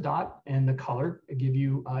size of the dot and the color give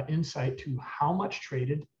you insight to how much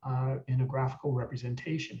traded in a graphical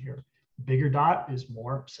representation here. Bigger dot is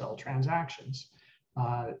more sell transactions,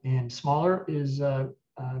 and smaller is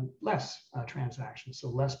less transactions. So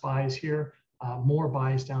less buys here, more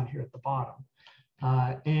buys down here at the bottom.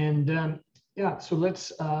 Yeah, so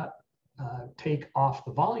let's take off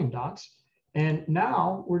the volume dots. And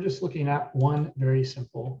now we're just looking at one very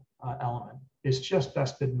simple element. It's just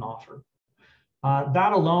best bid and offer.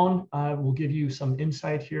 That alone will give you some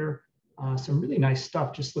insight here, some really nice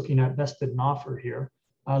stuff just looking at best bid and offer here.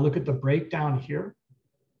 Look at the breakdown here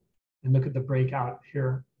and look at the breakout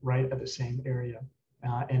here right at the same area,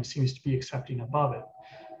 and seems to be accepting above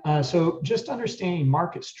it. So just understanding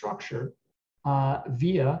market structure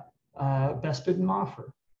via best bid and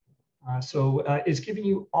offer. So it's giving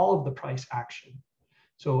you all of the price action.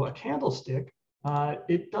 So a candlestick,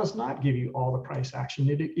 it does not give you all the price action.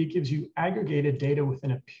 It gives you aggregated data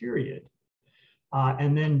within a period.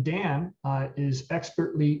 And then Dan is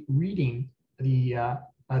expertly reading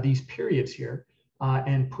these periods here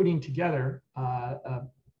and putting together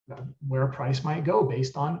where a price might go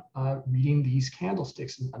based on reading these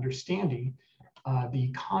candlesticks and understanding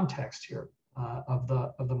the context here of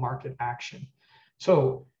the market action.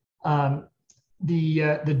 So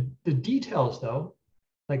the details though,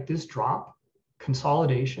 like this drop,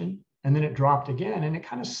 consolidation, and then it dropped again, and it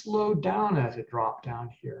kind of slowed down as it dropped down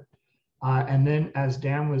here. And then as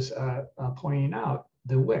Dan was pointing out,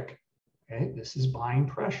 the wick, okay, this is buying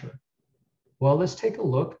pressure. Well, let's take a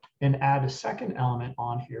look and add a second element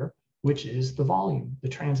on here, which is the volume, the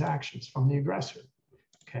transactions from the aggressor.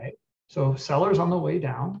 Okay, so sellers on the way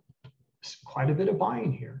down, quite a bit of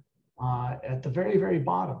buying here at the very, very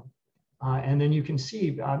bottom. And then you can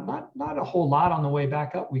see not a whole lot on the way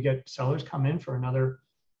back up. We get sellers come in for another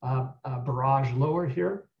barrage lower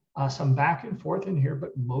here, some back and forth in here,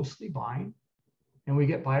 but mostly buying. And we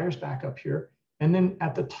get buyers back up here. And then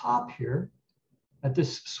at the top here, at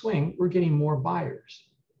this swing, we're getting more buyers.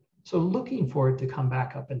 So looking for it to come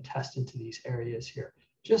back up and test into these areas here,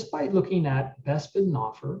 just by looking at best bid and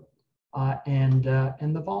offer and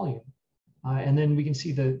the volume. And then we can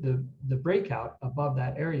see the breakout above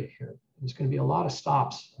that area here. There's going to be a lot of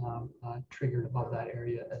stops triggered above that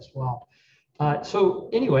area as well. So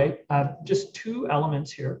anyway, just 2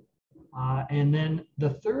 elements here. And then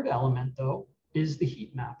the third element, though, is the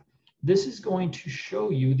heat map. This is going to show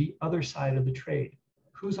you the other side of the trade.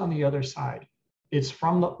 Who's on the other side? It's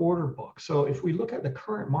from the order book. So if we look at the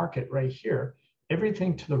current market right here,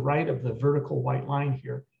 everything to the right of the vertical white line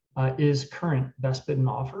here is current best bid and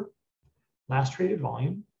offer, last traded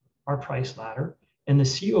volume, our price ladder, and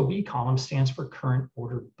the COB column stands for current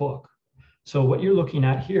order book. So what you're looking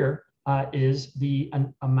at here is the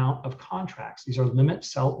amount of contracts. These are limit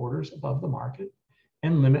sell orders above the market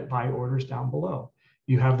and limit buy orders down below.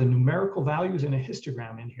 You have the numerical values in a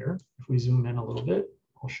histogram in here. If we zoom in a little bit,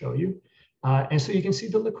 I'll show you. And so you can see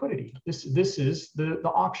the liquidity. This is the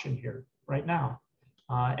auction here right now.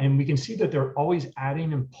 And we can see that they're always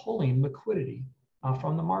adding and pulling liquidity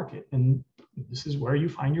from the market. And this is where you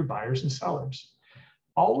find your buyers and sellers.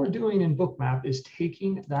 All we're doing in Bookmap is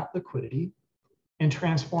taking that liquidity and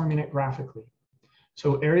transforming it graphically.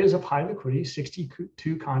 So areas of high liquidity,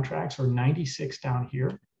 62 contracts or 96 down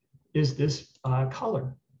here, is this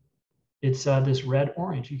color. It's this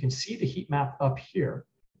red-orange. You can see the heat map up here,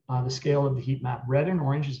 the scale of the heat map. Red and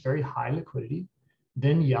orange is very high liquidity,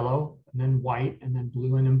 then yellow, and then white, and then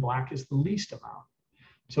blue, and then black is the least amount.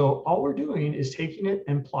 So all we're doing is taking it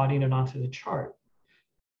and plotting it onto the chart,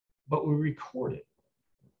 but we record it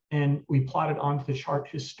and we plot it onto the chart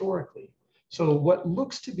historically. So what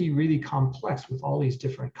looks to be really complex with all these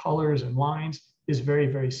different colors and lines is very,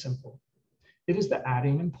 very simple. It is the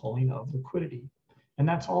adding and pulling of liquidity, and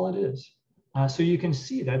that's all it is. So you can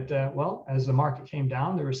see that, well, as the market came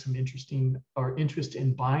down, there was some interest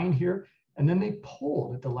in buying here, and then they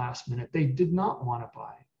pulled at the last minute. They did not want to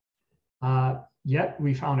buy. Yet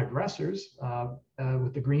we found aggressors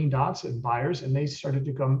with the green dots and buyers, and they started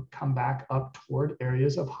to come back up toward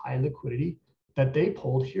areas of high liquidity that they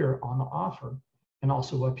pulled here on the offer, and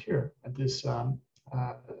also up here at this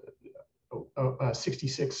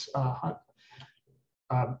 66 at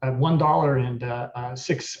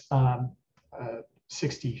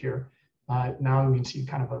 $1.0660 here. Now we can see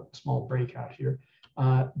kind of a small breakout here,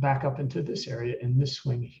 back up into this area in this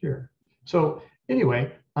swing here. So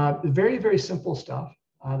anyway, very, very simple stuff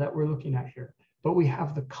that we're looking at here, but we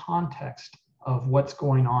have the context of what's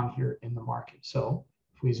going on here in the market. So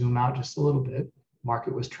if we zoom out just a little bit,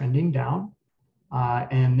 market was trending down,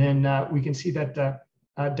 and then we can see that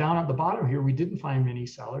down at the bottom here, we didn't find many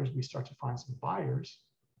sellers. We start to find some buyers,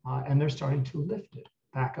 and they're starting to lift it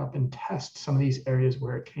back up and test some of these areas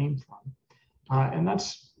where it came from. And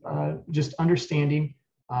that's just understanding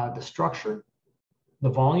the structure, the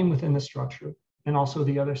volume within the structure, and also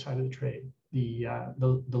the other side of the trade,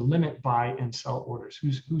 the limit buy and sell orders.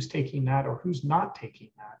 Who's taking that or who's not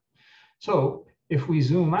taking that? So if we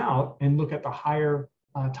zoom out and look at the higher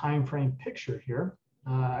time frame picture here,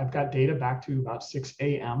 I've got data back to about 6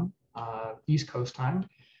 a.m. East Coast time.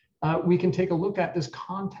 We can take a look at this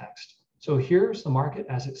context. So here's the market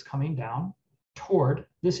as it's coming down toward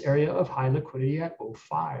this area of high liquidity at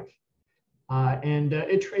 05. And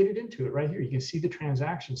it traded into it right here. You can see the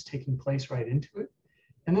transactions taking place right into it.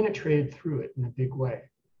 And then it traded through it in a big way.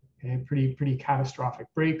 Okay, pretty catastrophic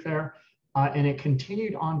break there. And it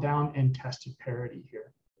continued on down and tested parity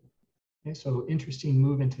here. Okay, so interesting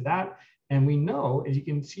move into that. And we know, as you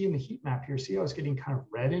can see in the heat map here, see how it's getting kind of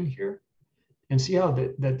red in here? And see how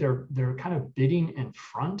that they're kind of bidding in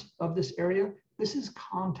front of this area? This is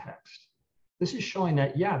context. This is showing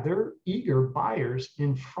that, yeah, they're eager buyers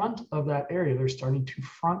in front of that area. They're starting to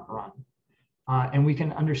front run. And we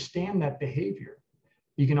can understand that behavior.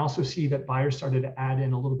 You can also see that buyers started to add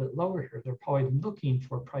in a little bit lower here. They're probably looking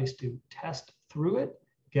for a price to test through it,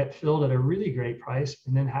 get filled at a really great price,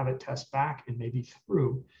 and then have it test back and maybe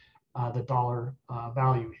through the dollar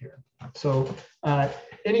value here. So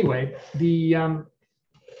anyway,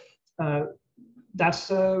 that's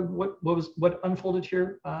what unfolded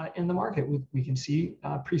here in the market. We can see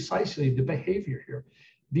precisely the behavior here.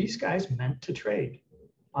 These guys meant to trade,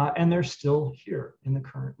 and they're still here in the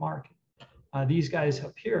current market. These guys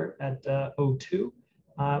up here at 02,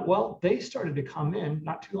 well, they started to come in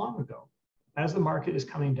not too long ago. As the market is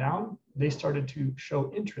coming down, they started to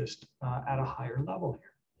show interest at a higher level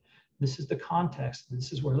here. This is the context.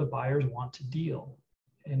 This is where the buyers want to deal.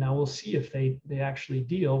 And now we'll see if they actually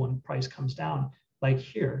deal when price comes down, like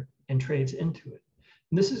here, and trades into it.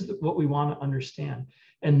 And this is what we want to understand.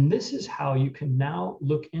 And this is how you can now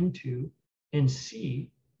look into and see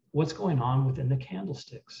what's going on within the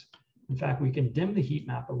candlesticks. In fact, we can dim the heat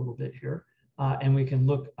map a little bit here, and we can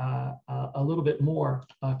look a little bit more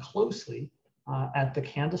closely at the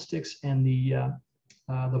candlesticks and the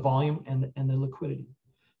volume and the liquidity.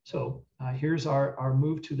 So here's our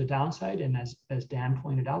move to the downside, and as Dan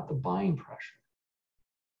pointed out, the buying pressure.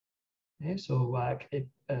 Okay, so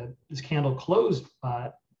this candle closed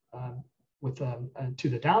with to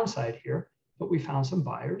the downside here, but we found some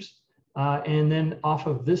buyers, and then off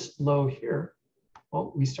of this low here,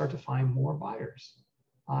 well, we start to find more buyers,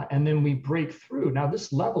 and then we break through. Now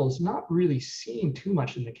this level is not really seen too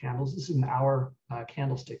much in the candles. This is an hour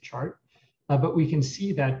candlestick chart, but we can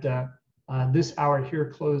see that. This hour here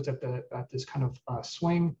closed at this kind of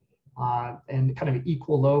swing and kind of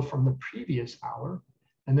equal low from the previous hour,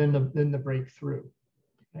 and then the breakthrough.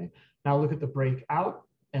 Okay, now look at the breakout,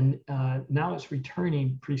 and now it's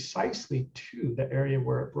returning precisely to the area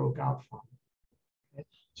where it broke out from. Okay?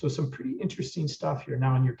 So some pretty interesting stuff here.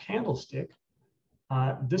 Now in your candlestick,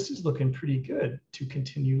 this is looking pretty good to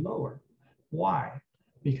continue lower. Why?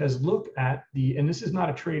 Because look at and this is not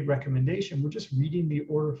a trade recommendation. We're just reading the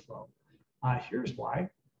order flow. Here's why.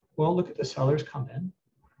 Well, look at the sellers come in,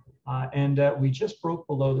 and we just broke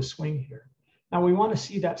below the swing here. Now we want to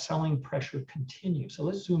see that selling pressure continue. So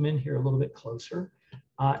let's zoom in here a little bit closer,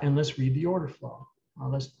 and let's read the order flow.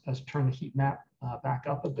 Let's turn the heat map back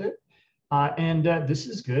up a bit, and this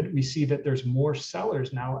is good. We see that there's more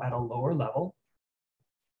sellers now at a lower level.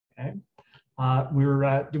 Okay,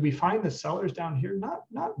 do we find the sellers down here?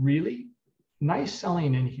 Not really. Nice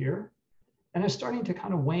selling in here, and it's starting to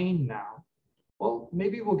kind of wane now. Well,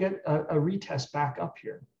 maybe we'll get a retest back up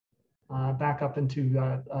here, back up into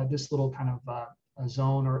this little kind of a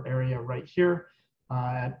zone or area right here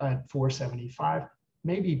at 475,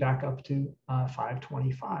 maybe back up to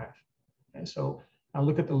 525. Okay, so now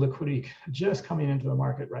look at the liquidity just coming into the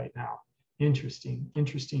market right now.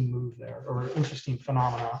 Interesting move there, or interesting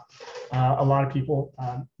phenomena. A lot of people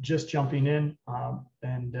just jumping in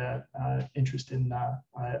and interested in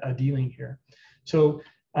dealing here. So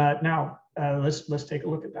now let's take a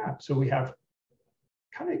look at that. So we have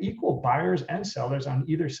kind of equal buyers and sellers on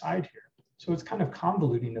either side here. So it's kind of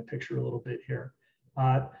convoluting the picture a little bit here.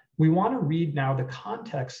 We want to read now the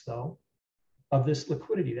context, though, of this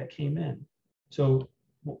liquidity that came in. So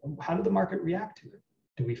how did the market react to it?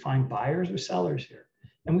 Do we find buyers or sellers here?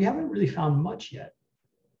 And we haven't really found much yet.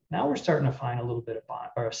 Now we're starting to find a little bit of buy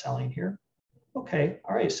or selling here. Okay,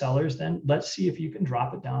 all right, sellers, then let's see if you can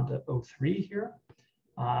drop it down to 03 here,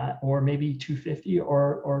 or maybe 250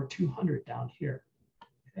 or 200 down here.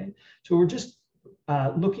 Okay, so we're just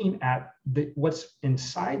looking at what's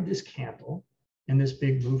inside this candle and this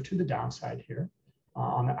big move to the downside here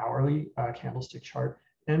on the hourly candlestick chart,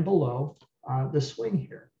 and below the swing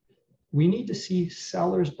here. We need to see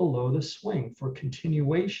sellers below the swing for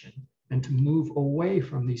continuation and to move away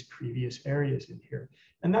from these previous areas in here.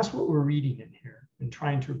 And that's what we're reading in here and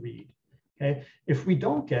trying to read. Okay, if we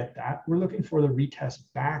don't get that, we're looking for the retest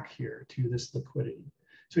back here to this liquidity.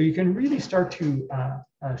 So you can really start to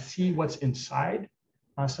see what's inside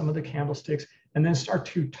some of the candlesticks, and then start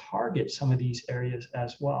to target some of these areas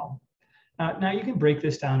as well. Now you can break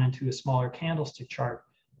this down into a smaller candlestick chart.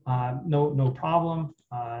 No problem,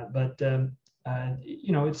 but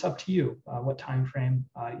you know, it's up to you what time frame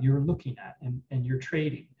you're looking at and you're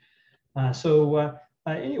trading.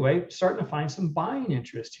 Anyway, starting to find some buying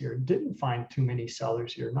interest here. Didn't find too many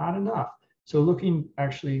sellers here, not enough. So looking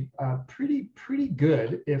actually pretty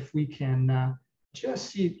good if we can just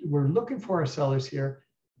see. We're looking for our sellers here,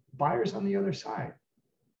 buyers on the other side.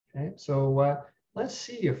 Okay, so let's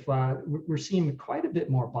see if we're seeing quite a bit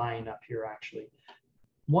more buying up here actually.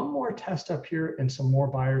 One more test up here and some more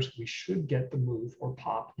buyers, we should get the move or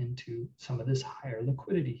pop into some of this higher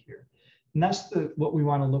liquidity here. And that's what we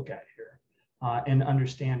want to look at here and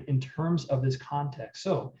understand in terms of this context.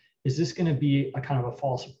 So is this going to be a kind of a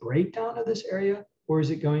false breakdown of this area, or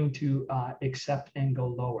is it going to accept and go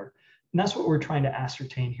lower? And that's what we're trying to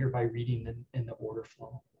ascertain here by reading in the order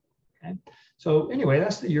flow. Okay. So anyway,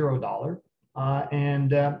 that's the euro dollar.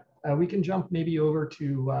 We can jump maybe over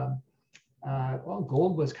to well,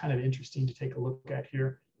 gold was kind of interesting to take a look at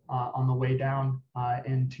here on the way down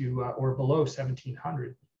into or below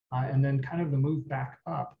 1700, and then kind of the move back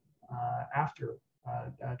up after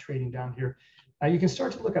trading down here. You can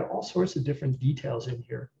start to look at all sorts of different details in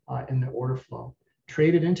here in the order flow.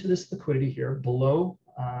 Traded into this liquidity here below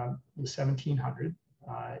the 1700.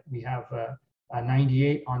 We have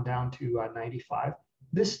 98 on down to 95.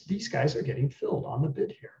 These guys are getting filled on the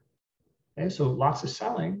bid here. Okay, so lots of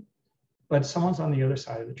selling, but someone's on the other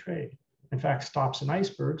side of the trade. In fact, stops and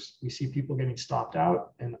icebergs, we see people getting stopped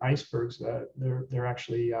out, and icebergs, they're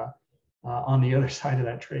actually on the other side of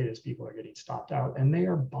that trade as people are getting stopped out, and they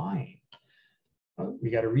are buying. We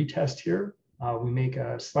got a retest here. We make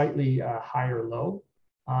a slightly higher low,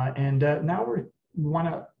 and now we want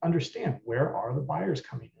to understand, where are the buyers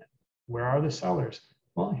coming in? Where are the sellers?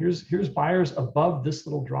 Well, here's buyers above this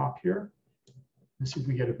little drop here. Let's see if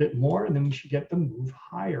we get a bit more, and then we should get the move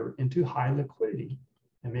higher into high liquidity,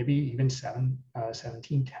 and maybe even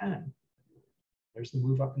 1710. There's the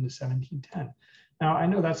move up into 1710. Now, I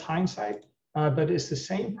know that's hindsight, but it's the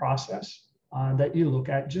same process that you look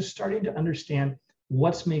at, just starting to understand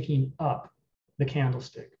what's making up the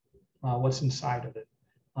candlestick, what's inside of it,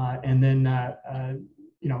 and then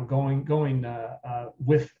you know, going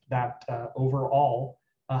with that overall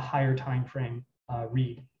higher time frame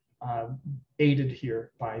read. Aided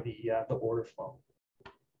here by the order flow.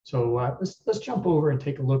 So let's jump over and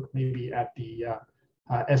take a look maybe at the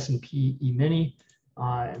S&P E-mini.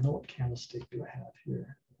 And what candlestick do I have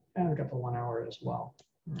here? And I've got the 1 hour as well.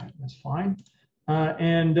 All right, that's fine.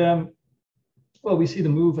 Well, we see the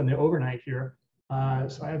move in the overnight here.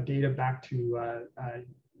 So I have data back to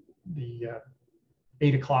the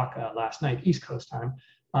 8 o'clock last night, East Coast time.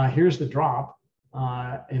 Here's the drop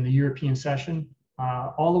in the European session.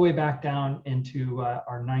 All the way back down into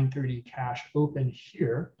our 9:30 cash open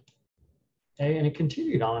here. Okay, and it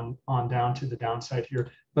continued on down to the downside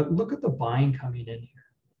here. But look at the buying coming in here.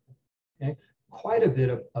 Okay, quite a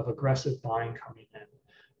bit of aggressive buying coming in.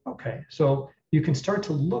 Okay, so you can start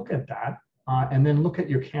to look at that and then look at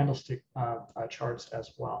your candlestick charts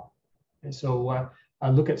as well. Okay, so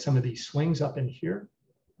look at some of these swings up in here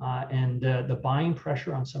and the buying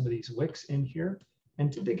pressure on some of these wicks in here.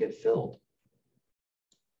 And did they get filled?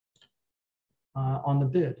 On the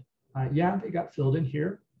bid. Yeah, they got filled in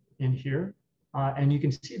here, and you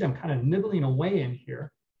can see them kind of nibbling away in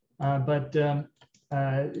here. But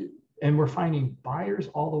and we're finding buyers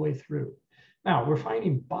all the way through. Now we're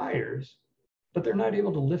finding buyers, but they're not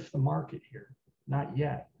able to lift the market here, not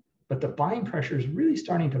yet. But the buying pressure is really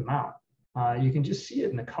starting to mount. You can just see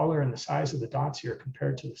it in the color and the size of the dots here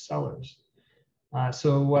compared to the sellers.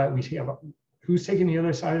 So we see who's taking the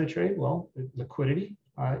other side of the trade? Well, liquidity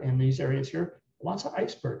in these areas here. Lots of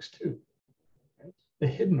icebergs too. Right? The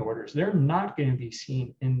hidden orders, they're not going to be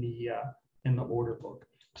seen in the order book.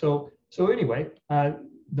 So anyway,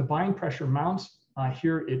 the buying pressure mounts.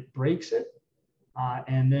 Here it breaks it.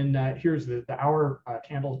 And then here's the hour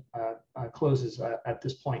candle closes at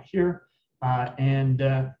this point here.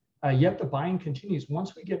 Yet the buying continues.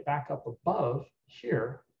 Once we get back up above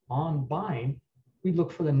here on buying, we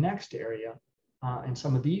look for the next area and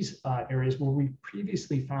some of these areas where we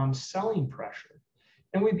previously found selling pressure.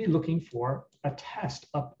 And we'd be looking for a test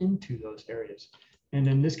up into those areas. And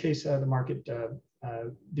in this case, the market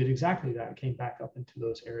did exactly that. It came back up into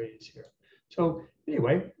those areas here. So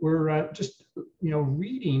anyway, we're just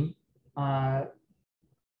reading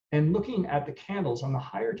and looking at the candles on the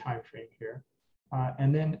higher time frame here,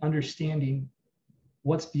 and then understanding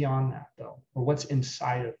what's beyond that though, or what's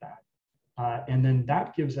inside of that. And then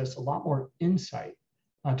that gives us a lot more insight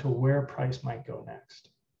to where price might go next.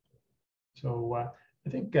 So I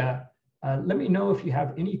think let me know if you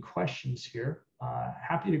have any questions here.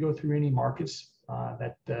 Happy to go through any markets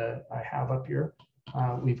that I have up here.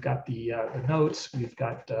 We've got the notes, we've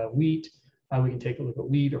got wheat. We can take a look at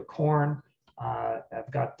wheat or corn.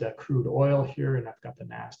 I've got crude oil here, and I've got the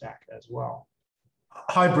NASDAQ as well.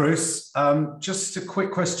 Hi, Bruce. Just a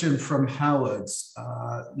quick question from Howard.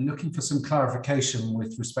 Looking for some clarification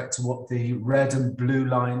with respect to what the red and blue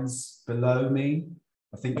lines below mean.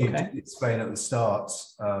 I think you did explain at the start.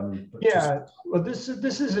 Yeah, well, this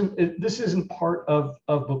isn't part of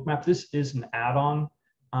Bookmap. This is an add-on.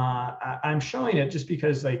 I'm showing it just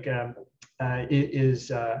because it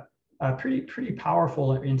is a pretty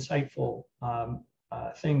powerful and insightful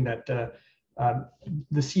thing that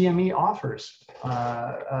the CME offers,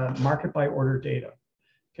 market by order data.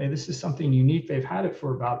 Okay, this is something unique. They've had it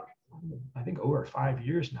for about, I think, over 5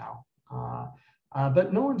 years now.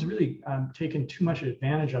 But no one's really taken too much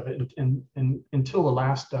advantage of it until the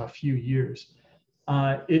last few years.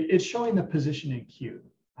 It's showing the position in Q.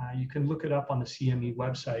 You can look it up on the CME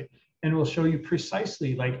website, and it will show you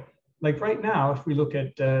precisely, like right now, if we look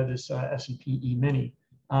at this S&P E-mini,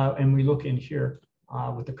 and we look in here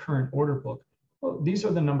with the current order book, well, these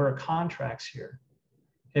are the number of contracts here.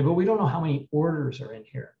 Okay, but we don't know how many orders are in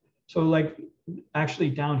here. So like actually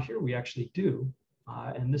down here, we actually do.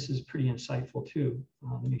 And this is pretty insightful too.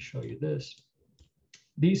 Let me show you this.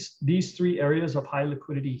 These three areas of high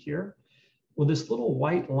liquidity here, well, this little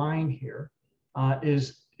white line here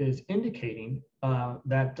is indicating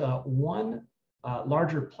that one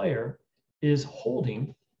larger player is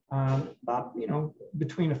holding about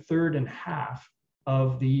between a third and half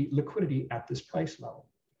of the liquidity at this price level.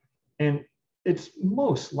 And it's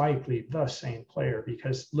most likely the same player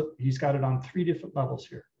because look, he's got it on 3 different levels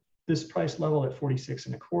here. This price level at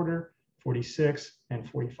 46.25, 46, and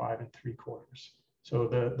 45.75. So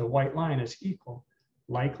the white line is equal,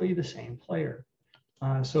 likely the same player.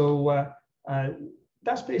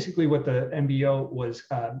 That's basically what the MBO was,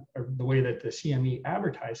 or the way that the CME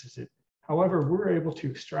advertises it. However, we're able to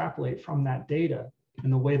extrapolate from that data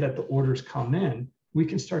and the way that the orders come in, we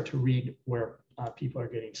can start to read where people are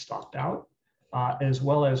getting stocked out, as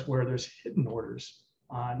well as where there's hidden orders,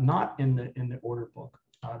 not in the order book.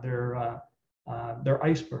 They're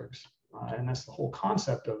icebergs, and that's the whole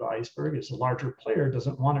concept of the iceberg. Is a larger player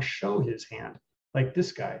doesn't want to show his hand, like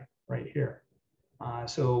this guy right here.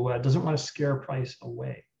 Doesn't want to scare price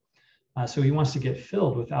away. So he wants to get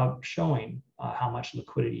filled without showing how much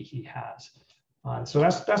liquidity he has. So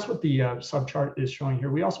that's what the subchart is showing here.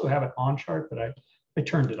 We also have it on chart, but I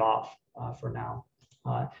turned it off for now.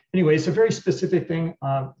 Anyway, it's a very specific thing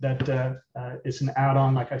that it's an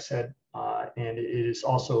add-on, like I said, and it is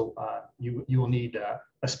also, you will need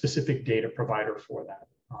a specific data provider for that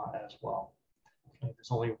as well. Okay,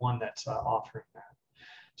 there's only one that's offering that.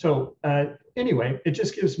 So anyway, it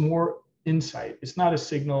just gives more insight. It's not a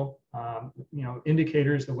signal.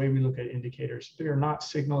 Indicators, the way we look at indicators, they are not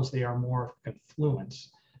signals. They are more confluence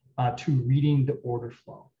to reading the order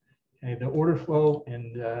flow. Okay, the order flow,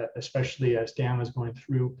 and especially as Dan was going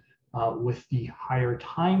through with the higher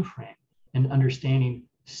time frame and understanding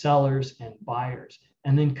sellers and buyers,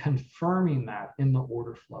 and then confirming that in the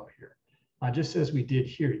order flow here. Just as we did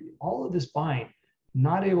here, all of this buying,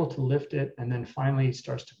 not able to lift it, and then finally it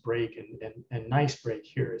starts to break, and nice break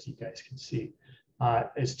here, as you guys can see.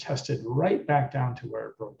 Is tested right back down to where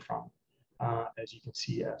it broke from. as you can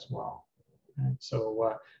see as well. And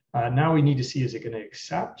so now we need to see, is it going to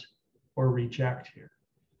accept or reject here?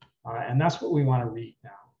 And that's what we want to read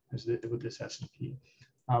now with this S&P.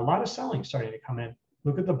 A lot of selling starting to come in.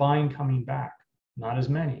 Look at the buying coming back, not as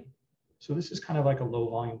many. So this is kind of like a low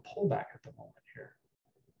volume pullback at the moment here.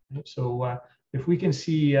 Right? So if we can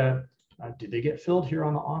see, did they get filled here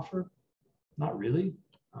on the offer? Not really.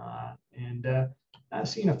 I've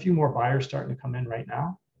seen a few more buyers starting to come in right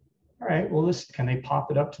now. All right, well, can they pop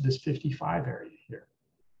it up to this 55 area here?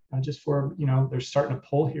 Just for, they're starting to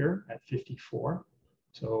pull here at 54.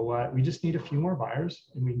 So we just need a few more buyers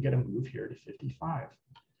and we can get a move here to 55.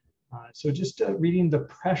 So just reading the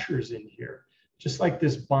pressures in here, just like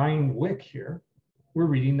this buying wick here, we're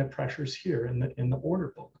reading the pressures here in the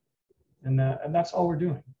order book. And that's all we're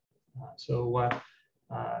doing.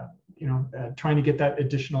 Trying to get that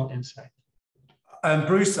additional insight.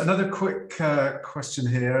 Bruce, another quick question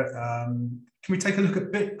here. Can we take a look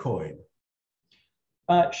at Bitcoin?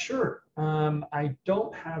 Sure. I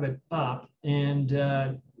don't have it up. And,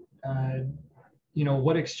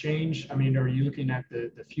 what exchange? I mean, are you looking at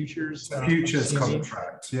the futures? The futures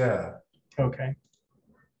contract, yeah. Okay.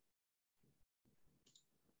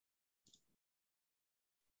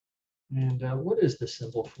 And what is the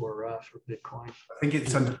symbol for Bitcoin? I think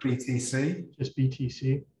it's under BTC. Just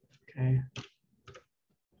BTC. Okay.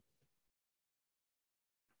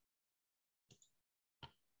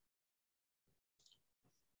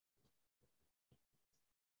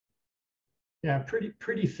 Yeah,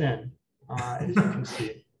 pretty thin, as you can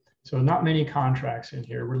see. So not many contracts in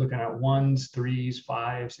here. We're looking at 1s, 3s,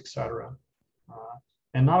 5s, etc.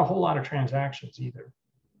 And not a whole lot of transactions either.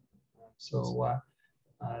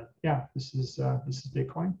 Yeah, this is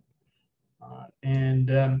Bitcoin.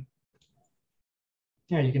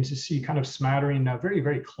 Yeah, you can just see kind of smattering, very,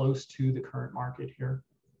 very close to the current market here.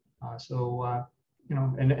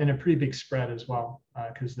 And a pretty big spread as well,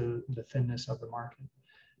 because the thinness of the market.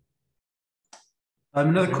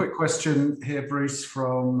 Another quick question here, Bruce,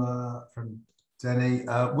 from Denny.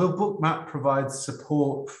 Will Bookmap provide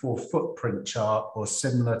support for footprint chart or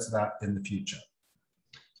similar to that in the future?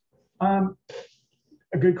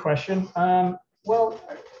 A good question. Well,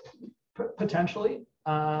 potentially.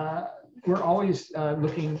 We're always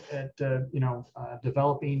looking at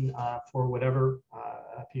developing for whatever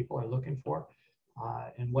people are looking for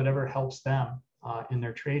and whatever helps them in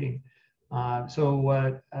their trading.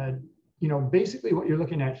 Basically what you're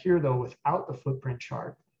looking at here, though, without the footprint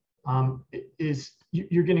chart, is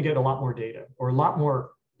you're going to get a lot more data or a lot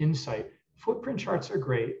more insight. Footprint charts are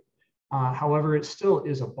great. However, it still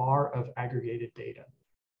is a bar of aggregated data.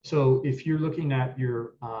 So if you're looking at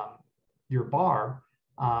your bar,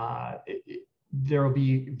 there will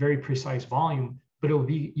be very precise volume, but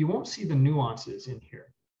you won't see the nuances in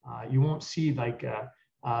here. You won't see like the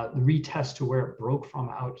retest to where it broke from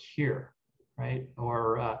out here, right?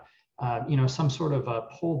 Or some sort of a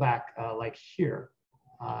pullback like here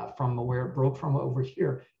from where it broke from over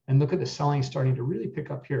here. And look at the selling starting to really pick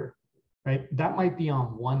up here, right? That might be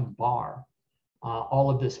on one bar, all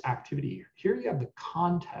of this activity. Here you have the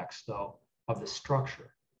context, though, of the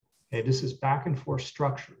structure. Okay, this is back and forth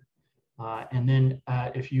structure. And then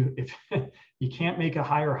if you can't make a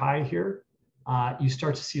higher high here, you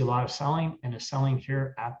start to see a lot of selling and a selling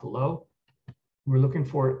here at the low. We're looking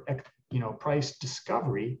for price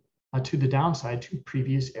discovery to the downside to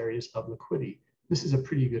previous areas of liquidity. This is a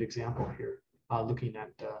pretty good example here, looking at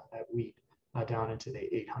wheat down into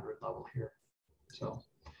the 800 level here. So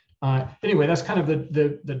anyway, that's kind of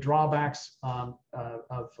the drawbacks of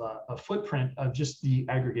footprint of just the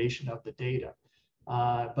aggregation of the data.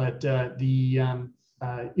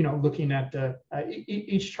 Looking at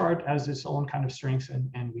each chart has its own kind of strengths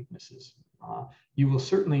and weaknesses. You will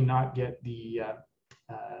certainly not get the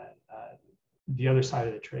other side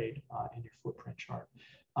of the trade in your footprint chart.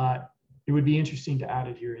 It would be interesting to add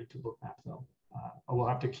it here into Bookmap, though. We'll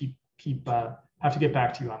have to have to get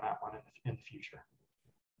back to you on that one in the future.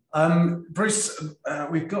 Bruce,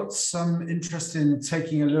 we've got some interest in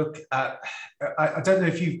taking a look at, I don't know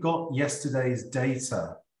if you've got yesterday's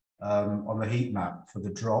data on the heat map for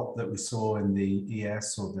the drop that we saw in the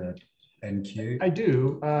ES or the NQ. I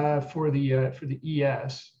do for the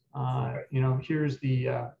ES. Here's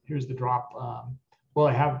the drop. Well,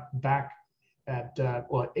 I have back at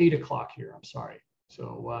 8 o'clock here. I'm sorry.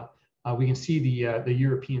 So we can see the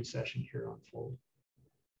European session here unfold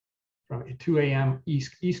from 2 a.m.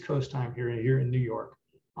 East Coast time here in New York,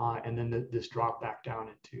 and then this drop back down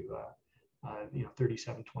into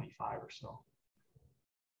 37.25 or so.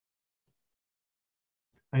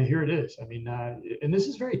 And here it is. I mean, and this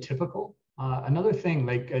is very typical Another thing,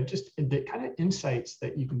 like just the kind of insights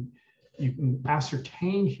that you can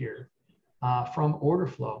ascertain here from order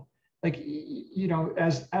flow, like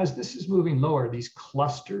as this is moving lower, these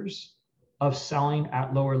clusters of selling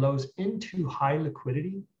at lower lows into high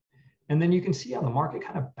liquidity, and then you can see how the market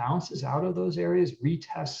kind of bounces out of those areas,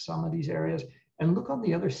 retests some of these areas, and look on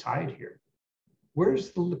the other side here.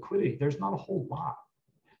 Where's the liquidity? There's not a whole lot.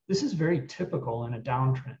 This is very typical in a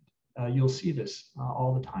downtrend. You'll see this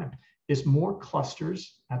all the time. It's more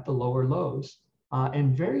clusters at the lower lows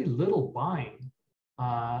and very little buying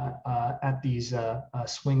at these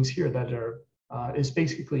swings here that is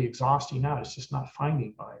basically exhausting out. It's just not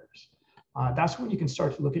finding buyers. That's when you can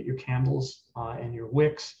start to look at your candles and your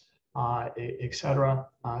wicks, et cetera,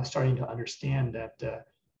 starting to understand that,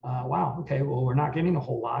 wow, okay, well, we're not getting a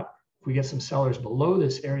whole lot. If we get some sellers below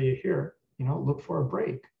this area here, look for a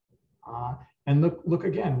break. And look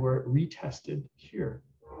again, where it retested here,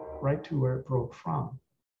 right to where it broke from.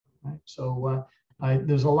 Right? So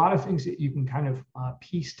there's a lot of things that you can kind of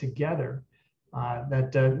piece together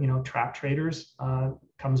that trap traders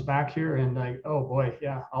comes back here and like, oh boy,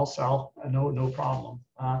 yeah, I'll sell, no problem.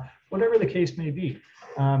 Whatever the case may be,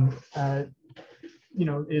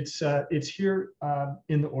 it's here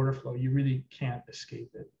in the order flow. You really can't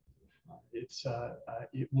escape it.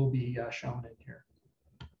 It will be shown in here.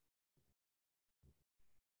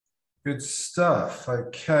 Good stuff.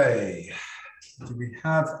 Okay. Do we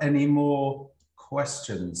have any more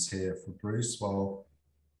questions here for Bruce? Well,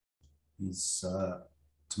 he's,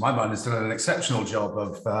 to my mind, has done an exceptional job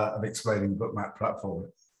of explaining the Bookmap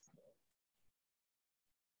platform.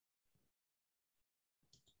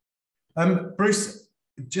 Bruce,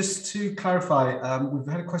 just to clarify, we've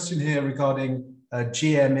had a question here regarding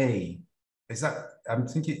GME. Is that, I'm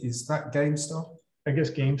thinking, is that GameStop? I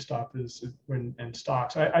guess GameStop is when and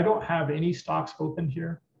stocks. I don't have any stocks open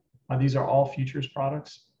here. These are all futures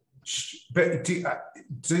products. But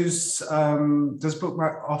does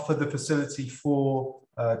Bookmap offer the facility for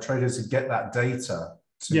traders to get that data?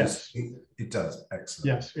 Yes, it does. Excellent.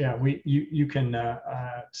 Yes, yeah. You can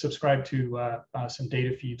subscribe to some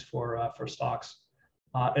data feeds for stocks,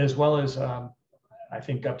 as well as I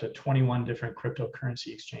think up to 21 different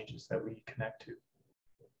cryptocurrency exchanges that we connect to.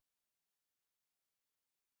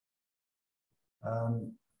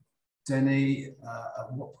 Denny,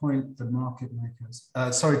 at what point the market makers?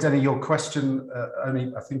 Sorry, Denny, your question, I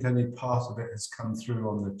think only part of it has come through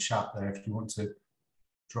on the chat there. If you want to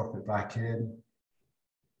drop it back in.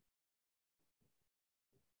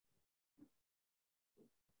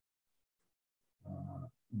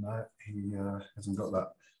 No, he hasn't got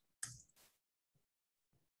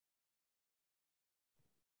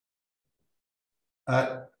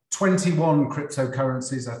that. 21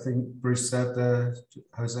 cryptocurrencies, I think Bruce said there,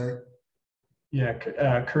 Jose. Yeah,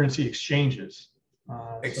 currency exchanges.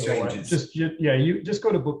 Exchanges. So, you just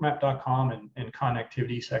go to bookmap.com and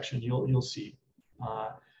connectivity section. You'll see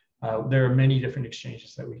there are many different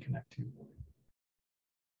exchanges that we connect to.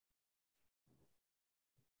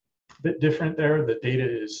 A bit different there. The data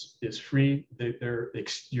is free.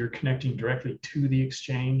 You're connecting directly to the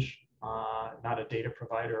exchange, not a data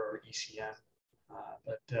provider or ECN.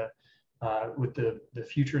 But with the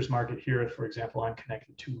futures market here, for example, I'm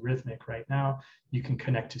connected to Rhythmic right now. You can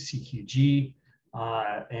connect to CQG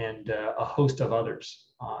and a host of others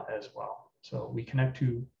as well. So we connect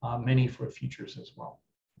to many for futures as well.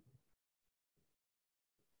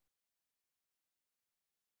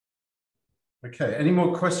 Okay, any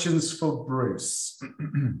more questions for Bruce?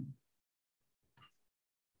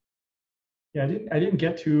 Yeah, I didn't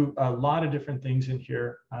get to a lot of different things in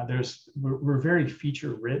here. We're very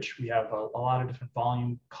feature rich. We have a lot of different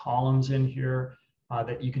volume columns in here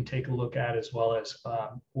that you can take a look at, as well as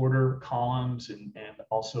order columns and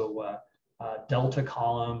also delta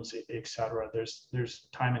columns, et cetera. There's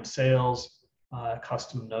time and sales,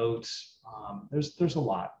 custom notes. There's a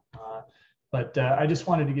lot. But I just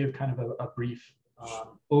wanted to give kind of a brief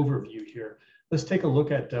overview here. Let's take a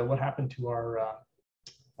look at what happened to our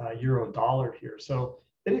euro dollar here. So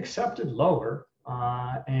it accepted lower,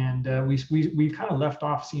 and we kind of left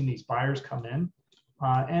off seeing these buyers come in,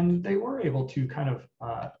 and they were able to kind of,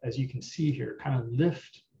 as you can see here, kind of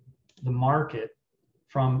lift the market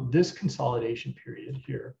from this consolidation period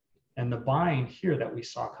here and the buying here that we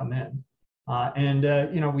saw come in,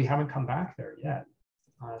 and we haven't come back there yet.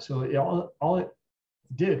 So all it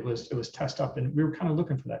did was it was test up, and we were kind of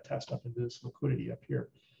looking for that test up into this liquidity up here.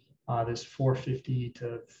 This 450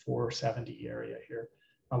 to 470 area here,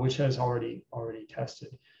 which has already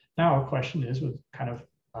tested. Now, a question is, we've kind of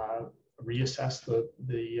reassess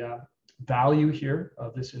the value here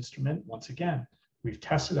of this instrument. Once again, we've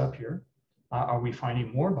tested up here. Are we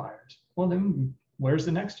finding more buyers? Well, then where's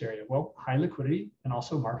the next area? Well, high liquidity and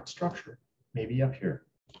also market structure, maybe up here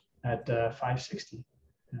at 560,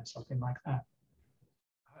 something like that.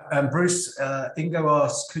 Bruce, Ingo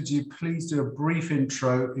asks, could you please do a brief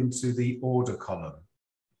intro into the order column?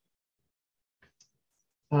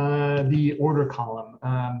 The order column.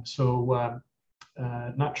 Not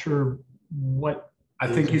sure what. I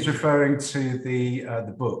think he's referring to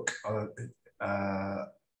the book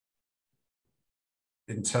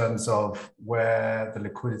in terms of where the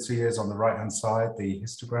liquidity is on the right-hand side, the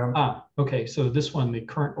histogram. Ah, okay. So this one, the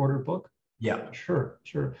current order book. Yeah. Sure.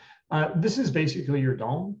 This is basically your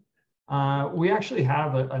DOM. We actually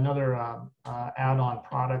have another add-on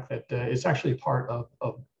product that is actually part of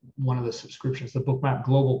one of the subscriptions, the Bookmap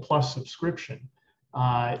Global Plus subscription.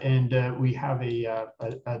 We have a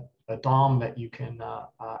DOM that you can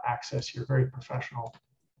access your very professional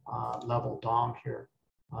level DOM here.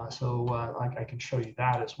 I can show you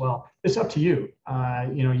that as well. It's up to you.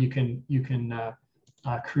 You can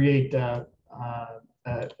create a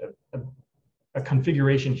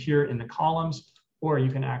configuration here in the columns, or you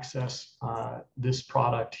can access this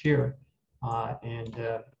product here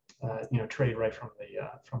and trade right from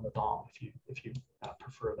the DOM if you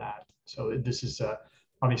prefer that. So this is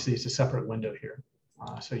obviously it's a separate window here,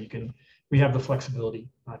 so we have the flexibility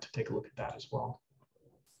to take a look at that as well.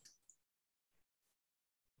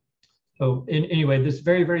 So anyway, this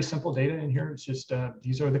very, very simple data in here. It's just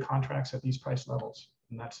these are the contracts at these price levels,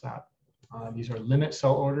 and that's that. These are limit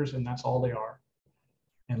sell orders, and that's all they are,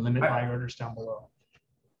 and limit buy orders down below.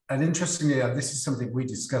 And interestingly, this is something we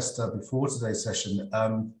discussed before today's session,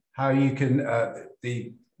 how you can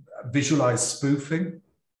visualize spoofing,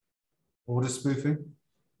 order spoofing.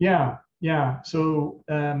 Yeah. So,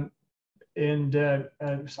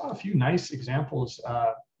 we saw a few nice examples,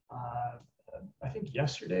 I think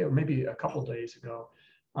yesterday or maybe a couple of days ago.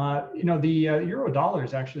 The euro dollar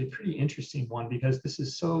is actually a pretty interesting one because this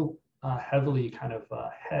is so heavily kind of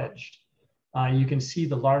hedged. You can see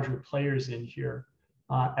the larger players in here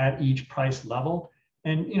at each price level.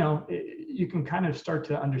 And, you can kind of start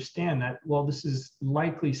to understand that, well, this is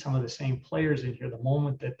likely some of the same players in here. The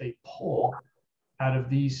moment that they pull out of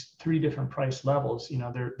these three different price levels,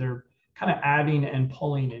 they're kind of adding and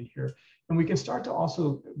pulling in here. And we can start to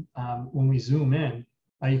also, when we zoom in,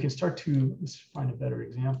 you can start to, let's find a better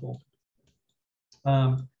example,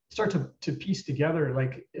 start to piece together,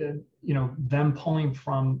 like, them pulling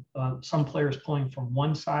from, some players pulling from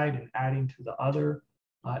one side and adding to the other,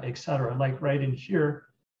 et cetera. Like right in here,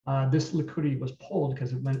 this liquidity was pulled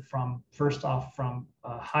because it went from, first off, from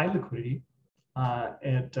high liquidity,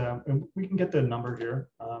 and we can get the number here,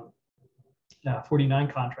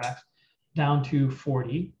 49 contracts, down to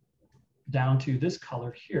 40, down to this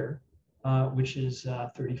color here, which is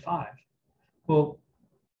 35. Well,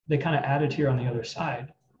 they kind of added here on the other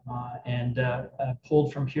side and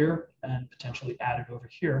pulled from here and potentially added over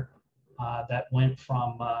here. That went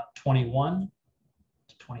from 21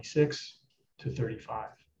 to 26 to 35.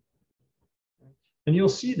 And you'll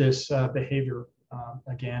see this behavior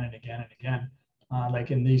again and again and again,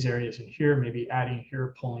 like in these areas in here, maybe adding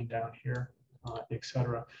here, pulling down here, et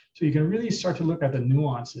cetera. So you can really start to look at the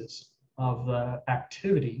nuances of the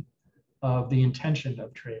activity of the intention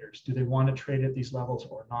of traders. Do they want to trade at these levels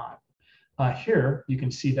or not? Here, you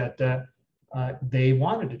can see that they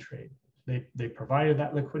wanted to trade. They provided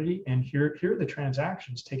that liquidity, and here are the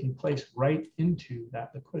transactions taking place right into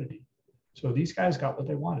that liquidity. So these guys got what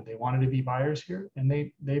they wanted. They wanted to be buyers here, and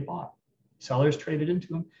they bought. Sellers traded into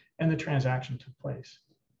them, and the transaction took place.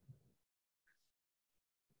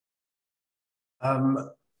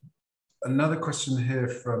 Another question here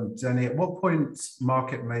from Denny. At what point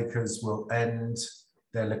market makers will end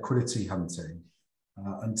their liquidity hunting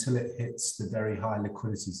until it hits the very high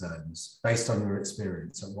liquidity zones? Based on your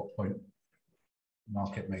experience, at what point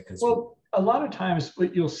market makers will? A lot of times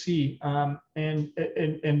what you'll see, and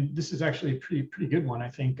this is actually a pretty good one, I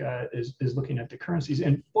think, is looking at the currencies.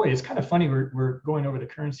 And boy, it's kind of funny we're going over the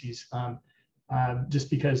currencies just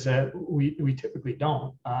because we typically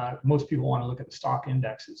don't. Most people want to look at the stock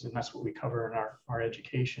indexes, and that's what we cover in our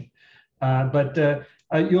education. But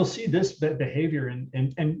you'll see this behavior,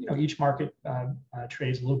 and each market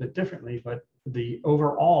trades a little bit differently, but the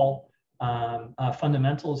overall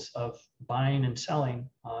fundamentals of buying and selling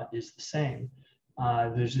is the same.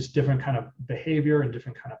 There's just different kind of behavior and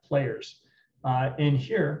different kind of players. In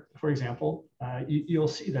here, for example, you'll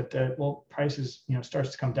see that prices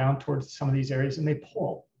starts to come down towards some of these areas, and they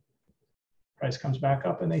pull. Price comes back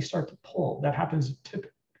up, and they start to pull. That happens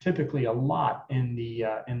typically a lot in the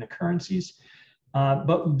currencies.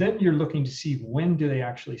 But then you're looking to see when do they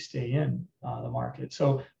actually stay in the market.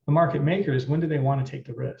 So the market makers, when do they want to take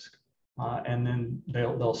the risk? And then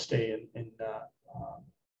they'll stay in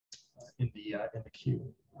the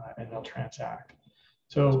queue and they'll transact.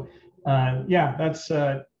 So yeah, that's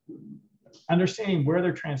understanding where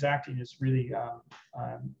they're transacting is really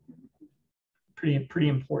pretty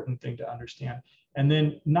important thing to understand. And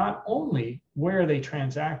then not only where are they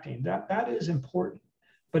transacting, that is important,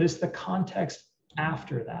 but it's the context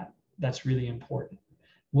after that that's really important.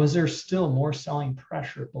 Was there still more selling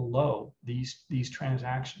pressure below these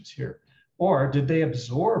transactions here, or did they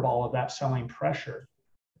absorb all of that selling pressure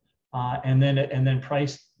and then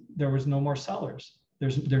price? There was no more sellers.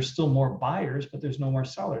 There's still more buyers, but there's no more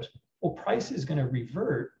sellers. Well, price is going to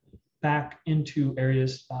revert back into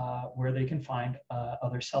areas where they can find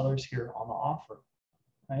other sellers here on the offer,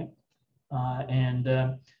 right?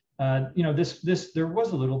 You know, there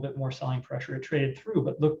was a little bit more selling pressure. It traded through,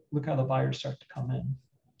 but look how the buyers start to come in.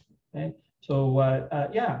 Okay, so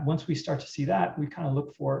yeah, once we start to see that, we kind of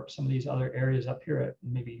look for some of these other areas up here at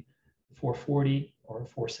maybe 440 or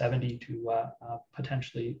 470 to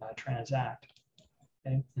potentially transact.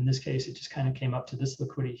 Okay, in this case, it just kind of came up to this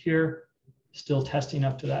liquidity here, still testing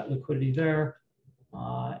up to that liquidity there,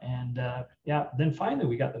 yeah, then finally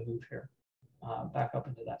we got the move here. Back up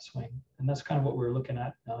into that swing. And that's kind of what we're looking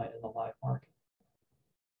at in the live market.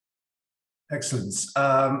 Excellent.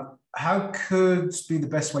 How could be the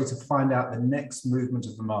best way to find out the next movement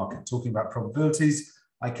of the market? Talking about probabilities,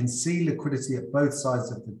 I can see liquidity at both sides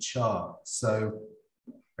of the chart. So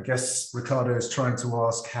I guess Ricardo is trying to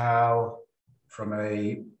ask how, from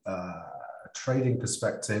a trading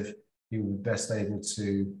perspective, you would be best able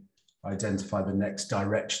to identify the next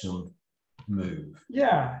directional move.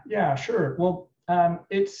 Yeah, sure. Well,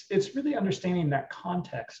 it's really understanding that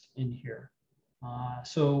context in here.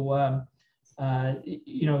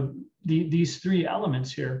 You know, these three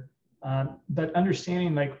elements here, but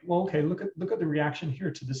understanding like, well, okay, look at the reaction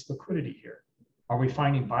here to this liquidity here. Are we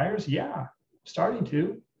finding buyers? Yeah, starting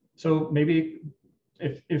to. So maybe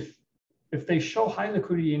if they show high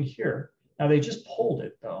liquidity in here, now they just pulled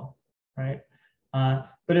it though, right?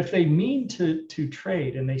 But if they mean to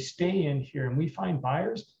trade and they stay in here and we find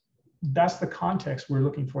buyers, that's the context we're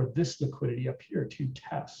looking for this liquidity up here to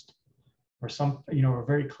test, or some, you know, or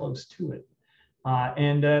very close to it.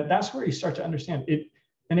 That's where you start to understand it.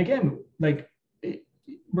 And again, like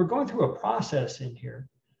we're going through a process in here,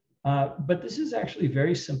 but this is actually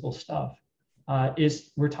very simple stuff.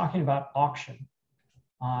 We're talking about auction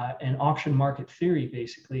and auction market theory.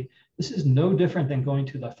 Basically, this is no different than going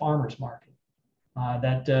to the farmer's market.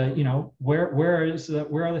 You know, where are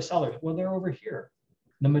the sellers? Well, they're over here,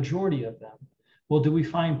 the majority of them. Well, do we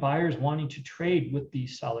find buyers wanting to trade with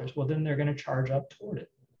these sellers? Well, then they're going to charge up toward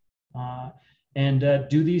it.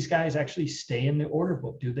 Do these guys actually stay in the order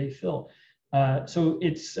book? Do they fill? So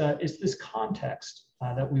it's this context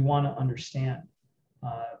that we want to understand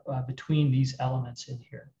between these elements in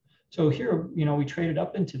here. So here, you know, we traded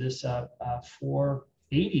up into this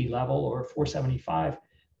 480 level or 475.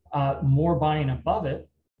 More buying above it,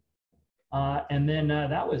 and then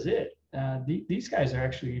that was it. These guys are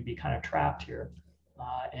actually going to be kind of trapped here,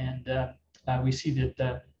 we see that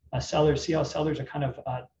the sellers, see how sellers are kind of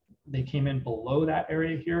they came in below that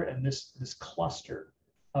area here, and this cluster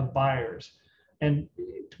of buyers, and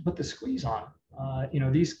to put the squeeze on, you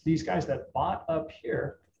know, these guys that bought up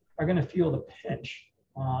here are going to feel the pinch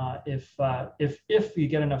if you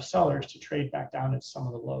get enough sellers to trade back down at some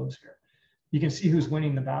of the lows here. You can see who's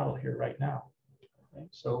winning the battle here right now. Okay?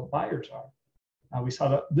 So buyers are. We saw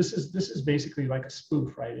that this is basically like a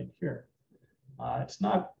spoof right in here. It's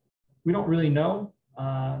not, we don't really know,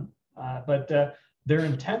 but their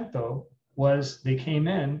intent though was they came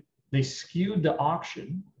in, they skewed the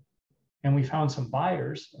auction, and we found some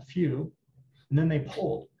buyers, a few, and then they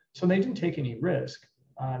pulled. So they didn't take any risk.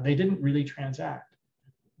 They didn't really transact.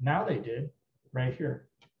 Now they did right here,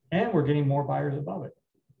 and we're getting more buyers above it.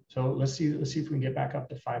 So let's see if we can get back up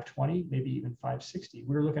to 520, maybe even 560.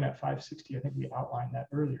 We were looking at 560. I think we outlined that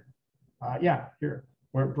earlier. Yeah, here,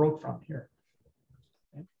 where it broke from here.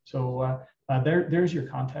 Okay. So there's your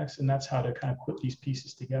context, and that's how to kind of put these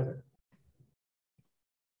pieces together.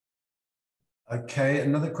 Okay,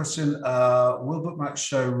 another question. Will Bookmap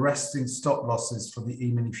show resting stop losses for the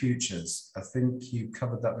E-mini futures? I think you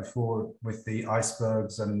covered that before with the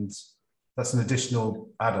icebergs, and that's an additional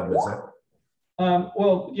add-on, is it?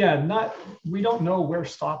 Well, yeah, we don't know where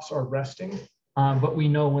stops are resting, but we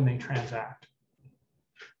know when they transact.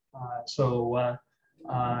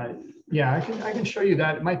 Yeah, I can show you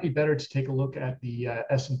that. It might be better to take a look at the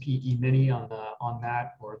S&P E-mini on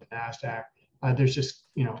that, or the NASDAQ. there's just,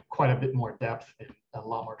 quite a bit more depth and a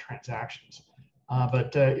lot more transactions.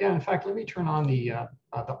 Yeah, in fact, let me turn on the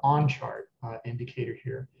on chart indicator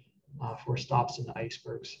here for stops and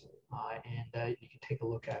icebergs. And you can take a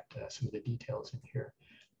look at some of the details in here.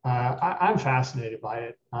 I'm fascinated by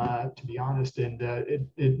it, to be honest, and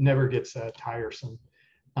it never gets tiresome.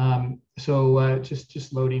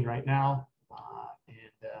 Just loading right now, and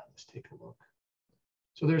let's take a look.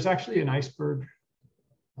 So there's actually an iceberg.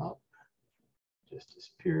 Oh, just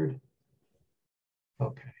disappeared.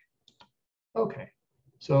 Okay. Okay.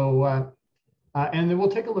 So and then we'll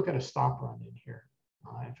take a look at a stop run in here.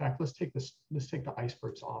 In fact, let's take the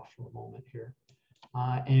icebergs off for a moment here,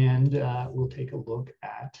 and we'll take a look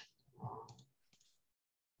at.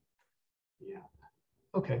 Yeah.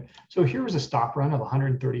 Okay. So here was a stop run of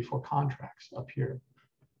 134 contracts up here.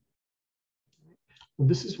 Well,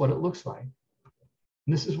 this is what it looks like.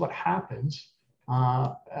 And this is what happens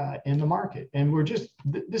in the market. And we're just,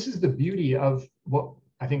 this is the beauty of what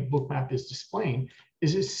I think Bookmap is displaying,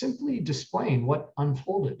 is it's simply displaying what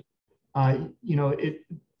unfolded.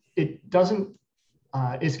 It doesn't,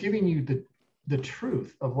 it's giving you the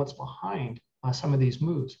truth of what's behind some of these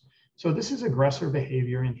moves. So this is aggressor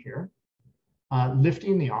behavior in here,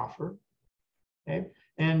 lifting the offer, okay?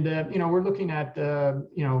 And, we're looking at,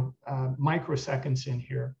 microseconds in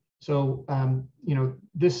here. So,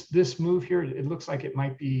 this move here, it looks like it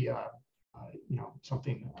might be,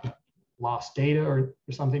 something lost data or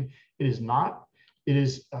something. It is not. It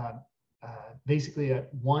is basically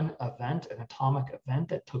one event, an atomic event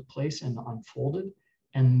that took place and unfolded,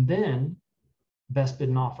 and then best bid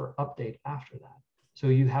and offer update after that. So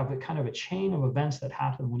you have a kind of a chain of events that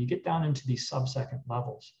happen when you get down into these sub-second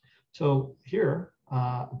levels. So here,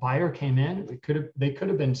 buyer came in. They could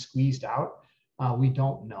have been squeezed out. We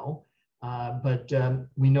don't know, but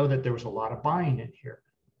we know that there was a lot of buying in here.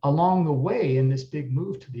 Along the way, in this big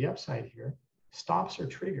move to the upside here, stops are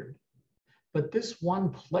triggered. But this one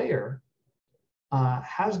player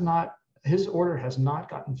his order has not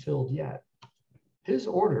gotten filled yet. His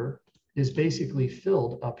order is basically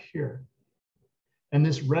filled up here. And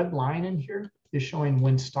this red line in here is showing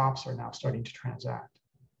when stops are now starting to transact.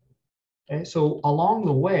 Okay, so along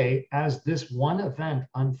the way, as this one event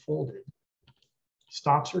unfolded,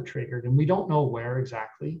 stops are triggered, and we don't know where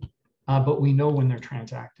exactly, but we know when they're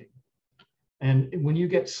transacting. And when you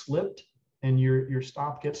get slipped and your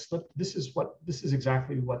stop gets slipped, this is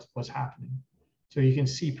exactly what's happening. So you can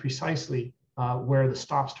see precisely where the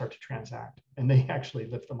stops start to transact, and they actually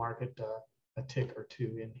lift the market a tick or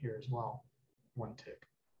two in here as well, one tick.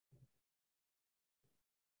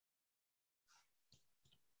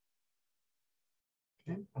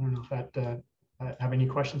 Okay, I don't know if that have any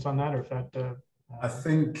questions on that, or if that. I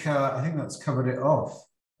think that's covered it off.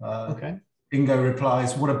 Okay. Ingo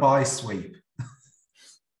replies, "What a buy sweep."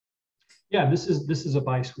 Yeah, this is a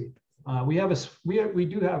buy sweep. We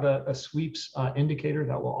do have a sweeps indicator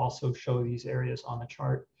that will also show these areas on the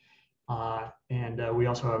chart, and we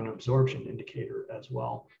also have an absorption indicator as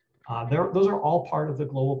well. Those are all part of the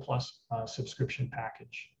Global Plus subscription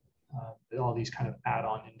package. All these kind of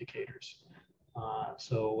add-on indicators.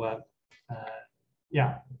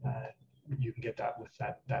 Yeah. You can get that with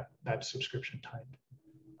that subscription type.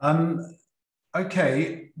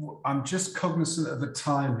 Okay, I'm just cognizant of the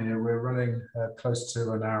time here. We're running close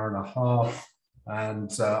to an hour and a half, and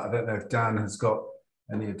I don't know if Dan has got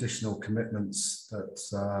any additional commitments that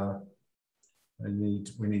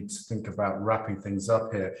we need to think about wrapping things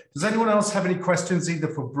up here. Does anyone else have any questions either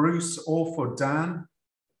for Bruce or for Dan?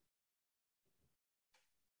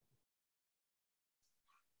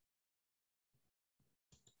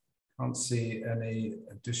 Can't see any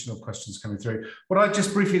additional questions coming through. What I'd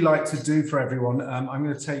just briefly like to do for everyone, I'm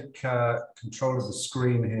going to take control of the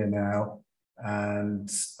screen here now and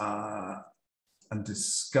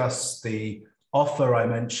discuss the offer I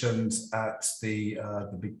mentioned at the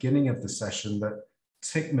beginning of the session that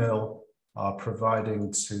Tickmill are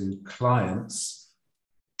providing to clients.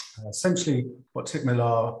 Essentially, what Tickmill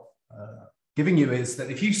are giving you is that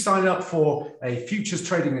if you sign up for a futures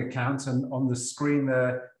trading account, and on the screen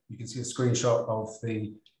there, you can see a screenshot of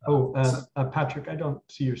the. Patrick, I don't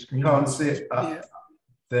see your screen. Can't see it.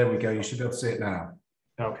 There we go. You should be able to see it now.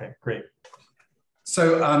 Okay, great.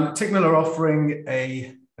 So Tickmill are offering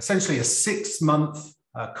essentially a 6-month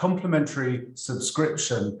complimentary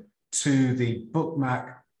subscription to the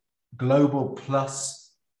Bookmap Global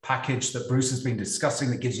Plus package that Bruce has been discussing,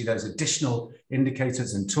 that gives you those additional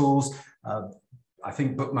indicators and tools. I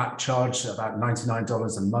think Bookmap charged about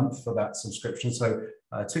 $99 a month for that subscription. So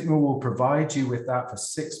Tickmill will provide you with that for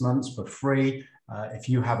 6 months for free. if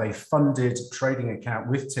you have a funded trading account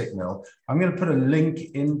with Tickmill. I'm going to put a link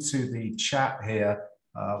into the chat here,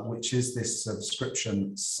 which is this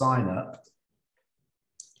subscription sign up.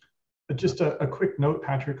 Just a quick note,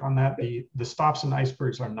 Patrick, on that. The stops and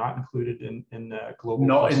icebergs are not included in the global.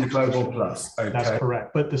 Not in the global plus. Okay. That's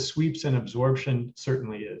correct. But the sweeps and absorption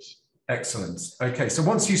certainly is. Excellent. Okay, so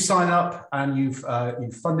once you sign up and you've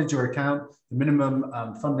funded your account, the minimum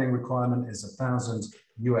funding requirement is $1,000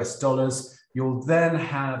 US. You'll then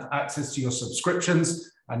have access to your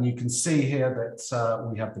subscriptions, and you can see here that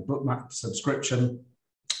we have the Bookmap subscription.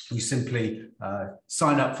 You simply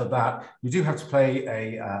sign up for that. You do have to pay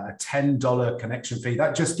a $10 connection fee.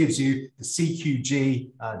 That just gives you the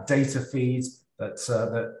CQG data feeds that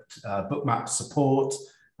Bookmap support,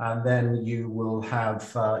 and then you will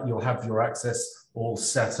have you'll have your access all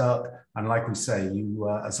set up. And like we say,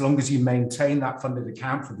 as long as you maintain that funded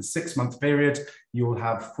account for the 6-month period, you will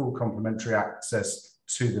have full complimentary access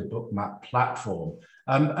to the Bookmap platform.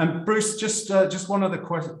 And Bruce, just one other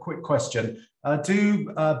quick question. Do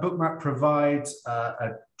Bookmap provide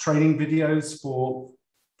training videos for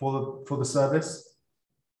the service?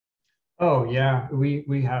 Oh yeah,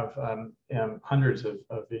 we have hundreds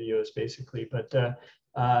of videos basically, but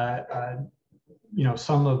you know,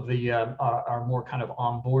 some of the are more kind of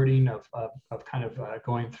onboarding of kind of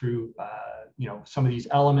going through you know, some of these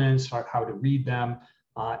elements, how to read them,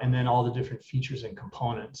 and then all the different features and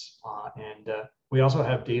components. And we also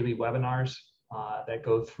have daily webinars that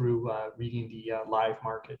go through reading the live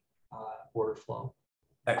market order flow.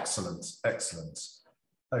 Excellent, excellent.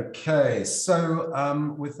 Okay,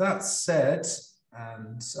 so with that said,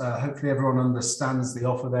 and hopefully everyone understands the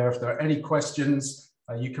offer there. If there are any questions,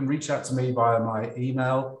 you can reach out to me via my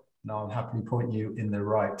email, and I'll happily point you in the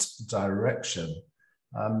right direction.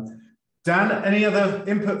 Dan, any other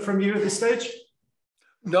input from you at this stage?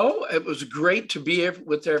 No, it was great to be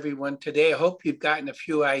with everyone today. I hope you've gotten a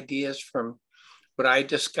few ideas from what I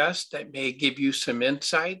discussed that may give you some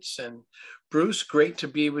insights. And Bruce, great to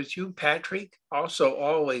be with you. Patrick, also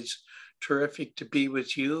always terrific to be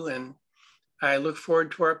with you. And I look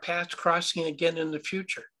forward to our paths crossing again in the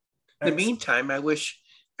future. In the meantime, I wish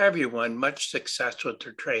everyone much success with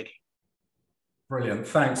their trading. Brilliant.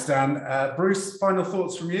 Thanks, Dan. Bruce, final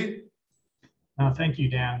thoughts from you? Thank you,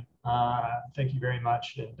 Dan. Thank you very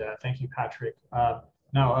much. And thank you, Patrick.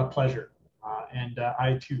 No, a pleasure. And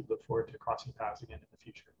I too look forward to crossing paths again in the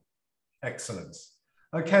future. Excellent.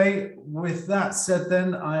 Okay, with that said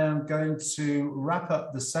then, I am going to wrap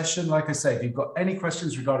up the session. Like I say, if you've got any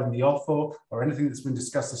questions regarding the offer or anything that's been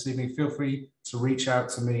discussed this evening, feel free to reach out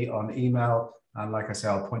to me on email. And like I say,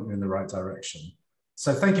 I'll point you in the right direction.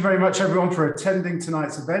 So thank you very much, everyone, for attending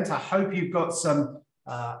tonight's event. I hope you've got some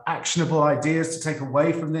actionable ideas to take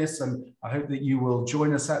away from this, and I hope that you will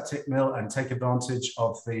join us at Tickmill and take advantage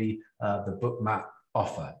of the Bookmap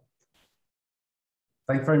offer.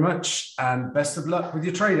 Thank you very much, and best of luck with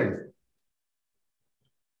your trading.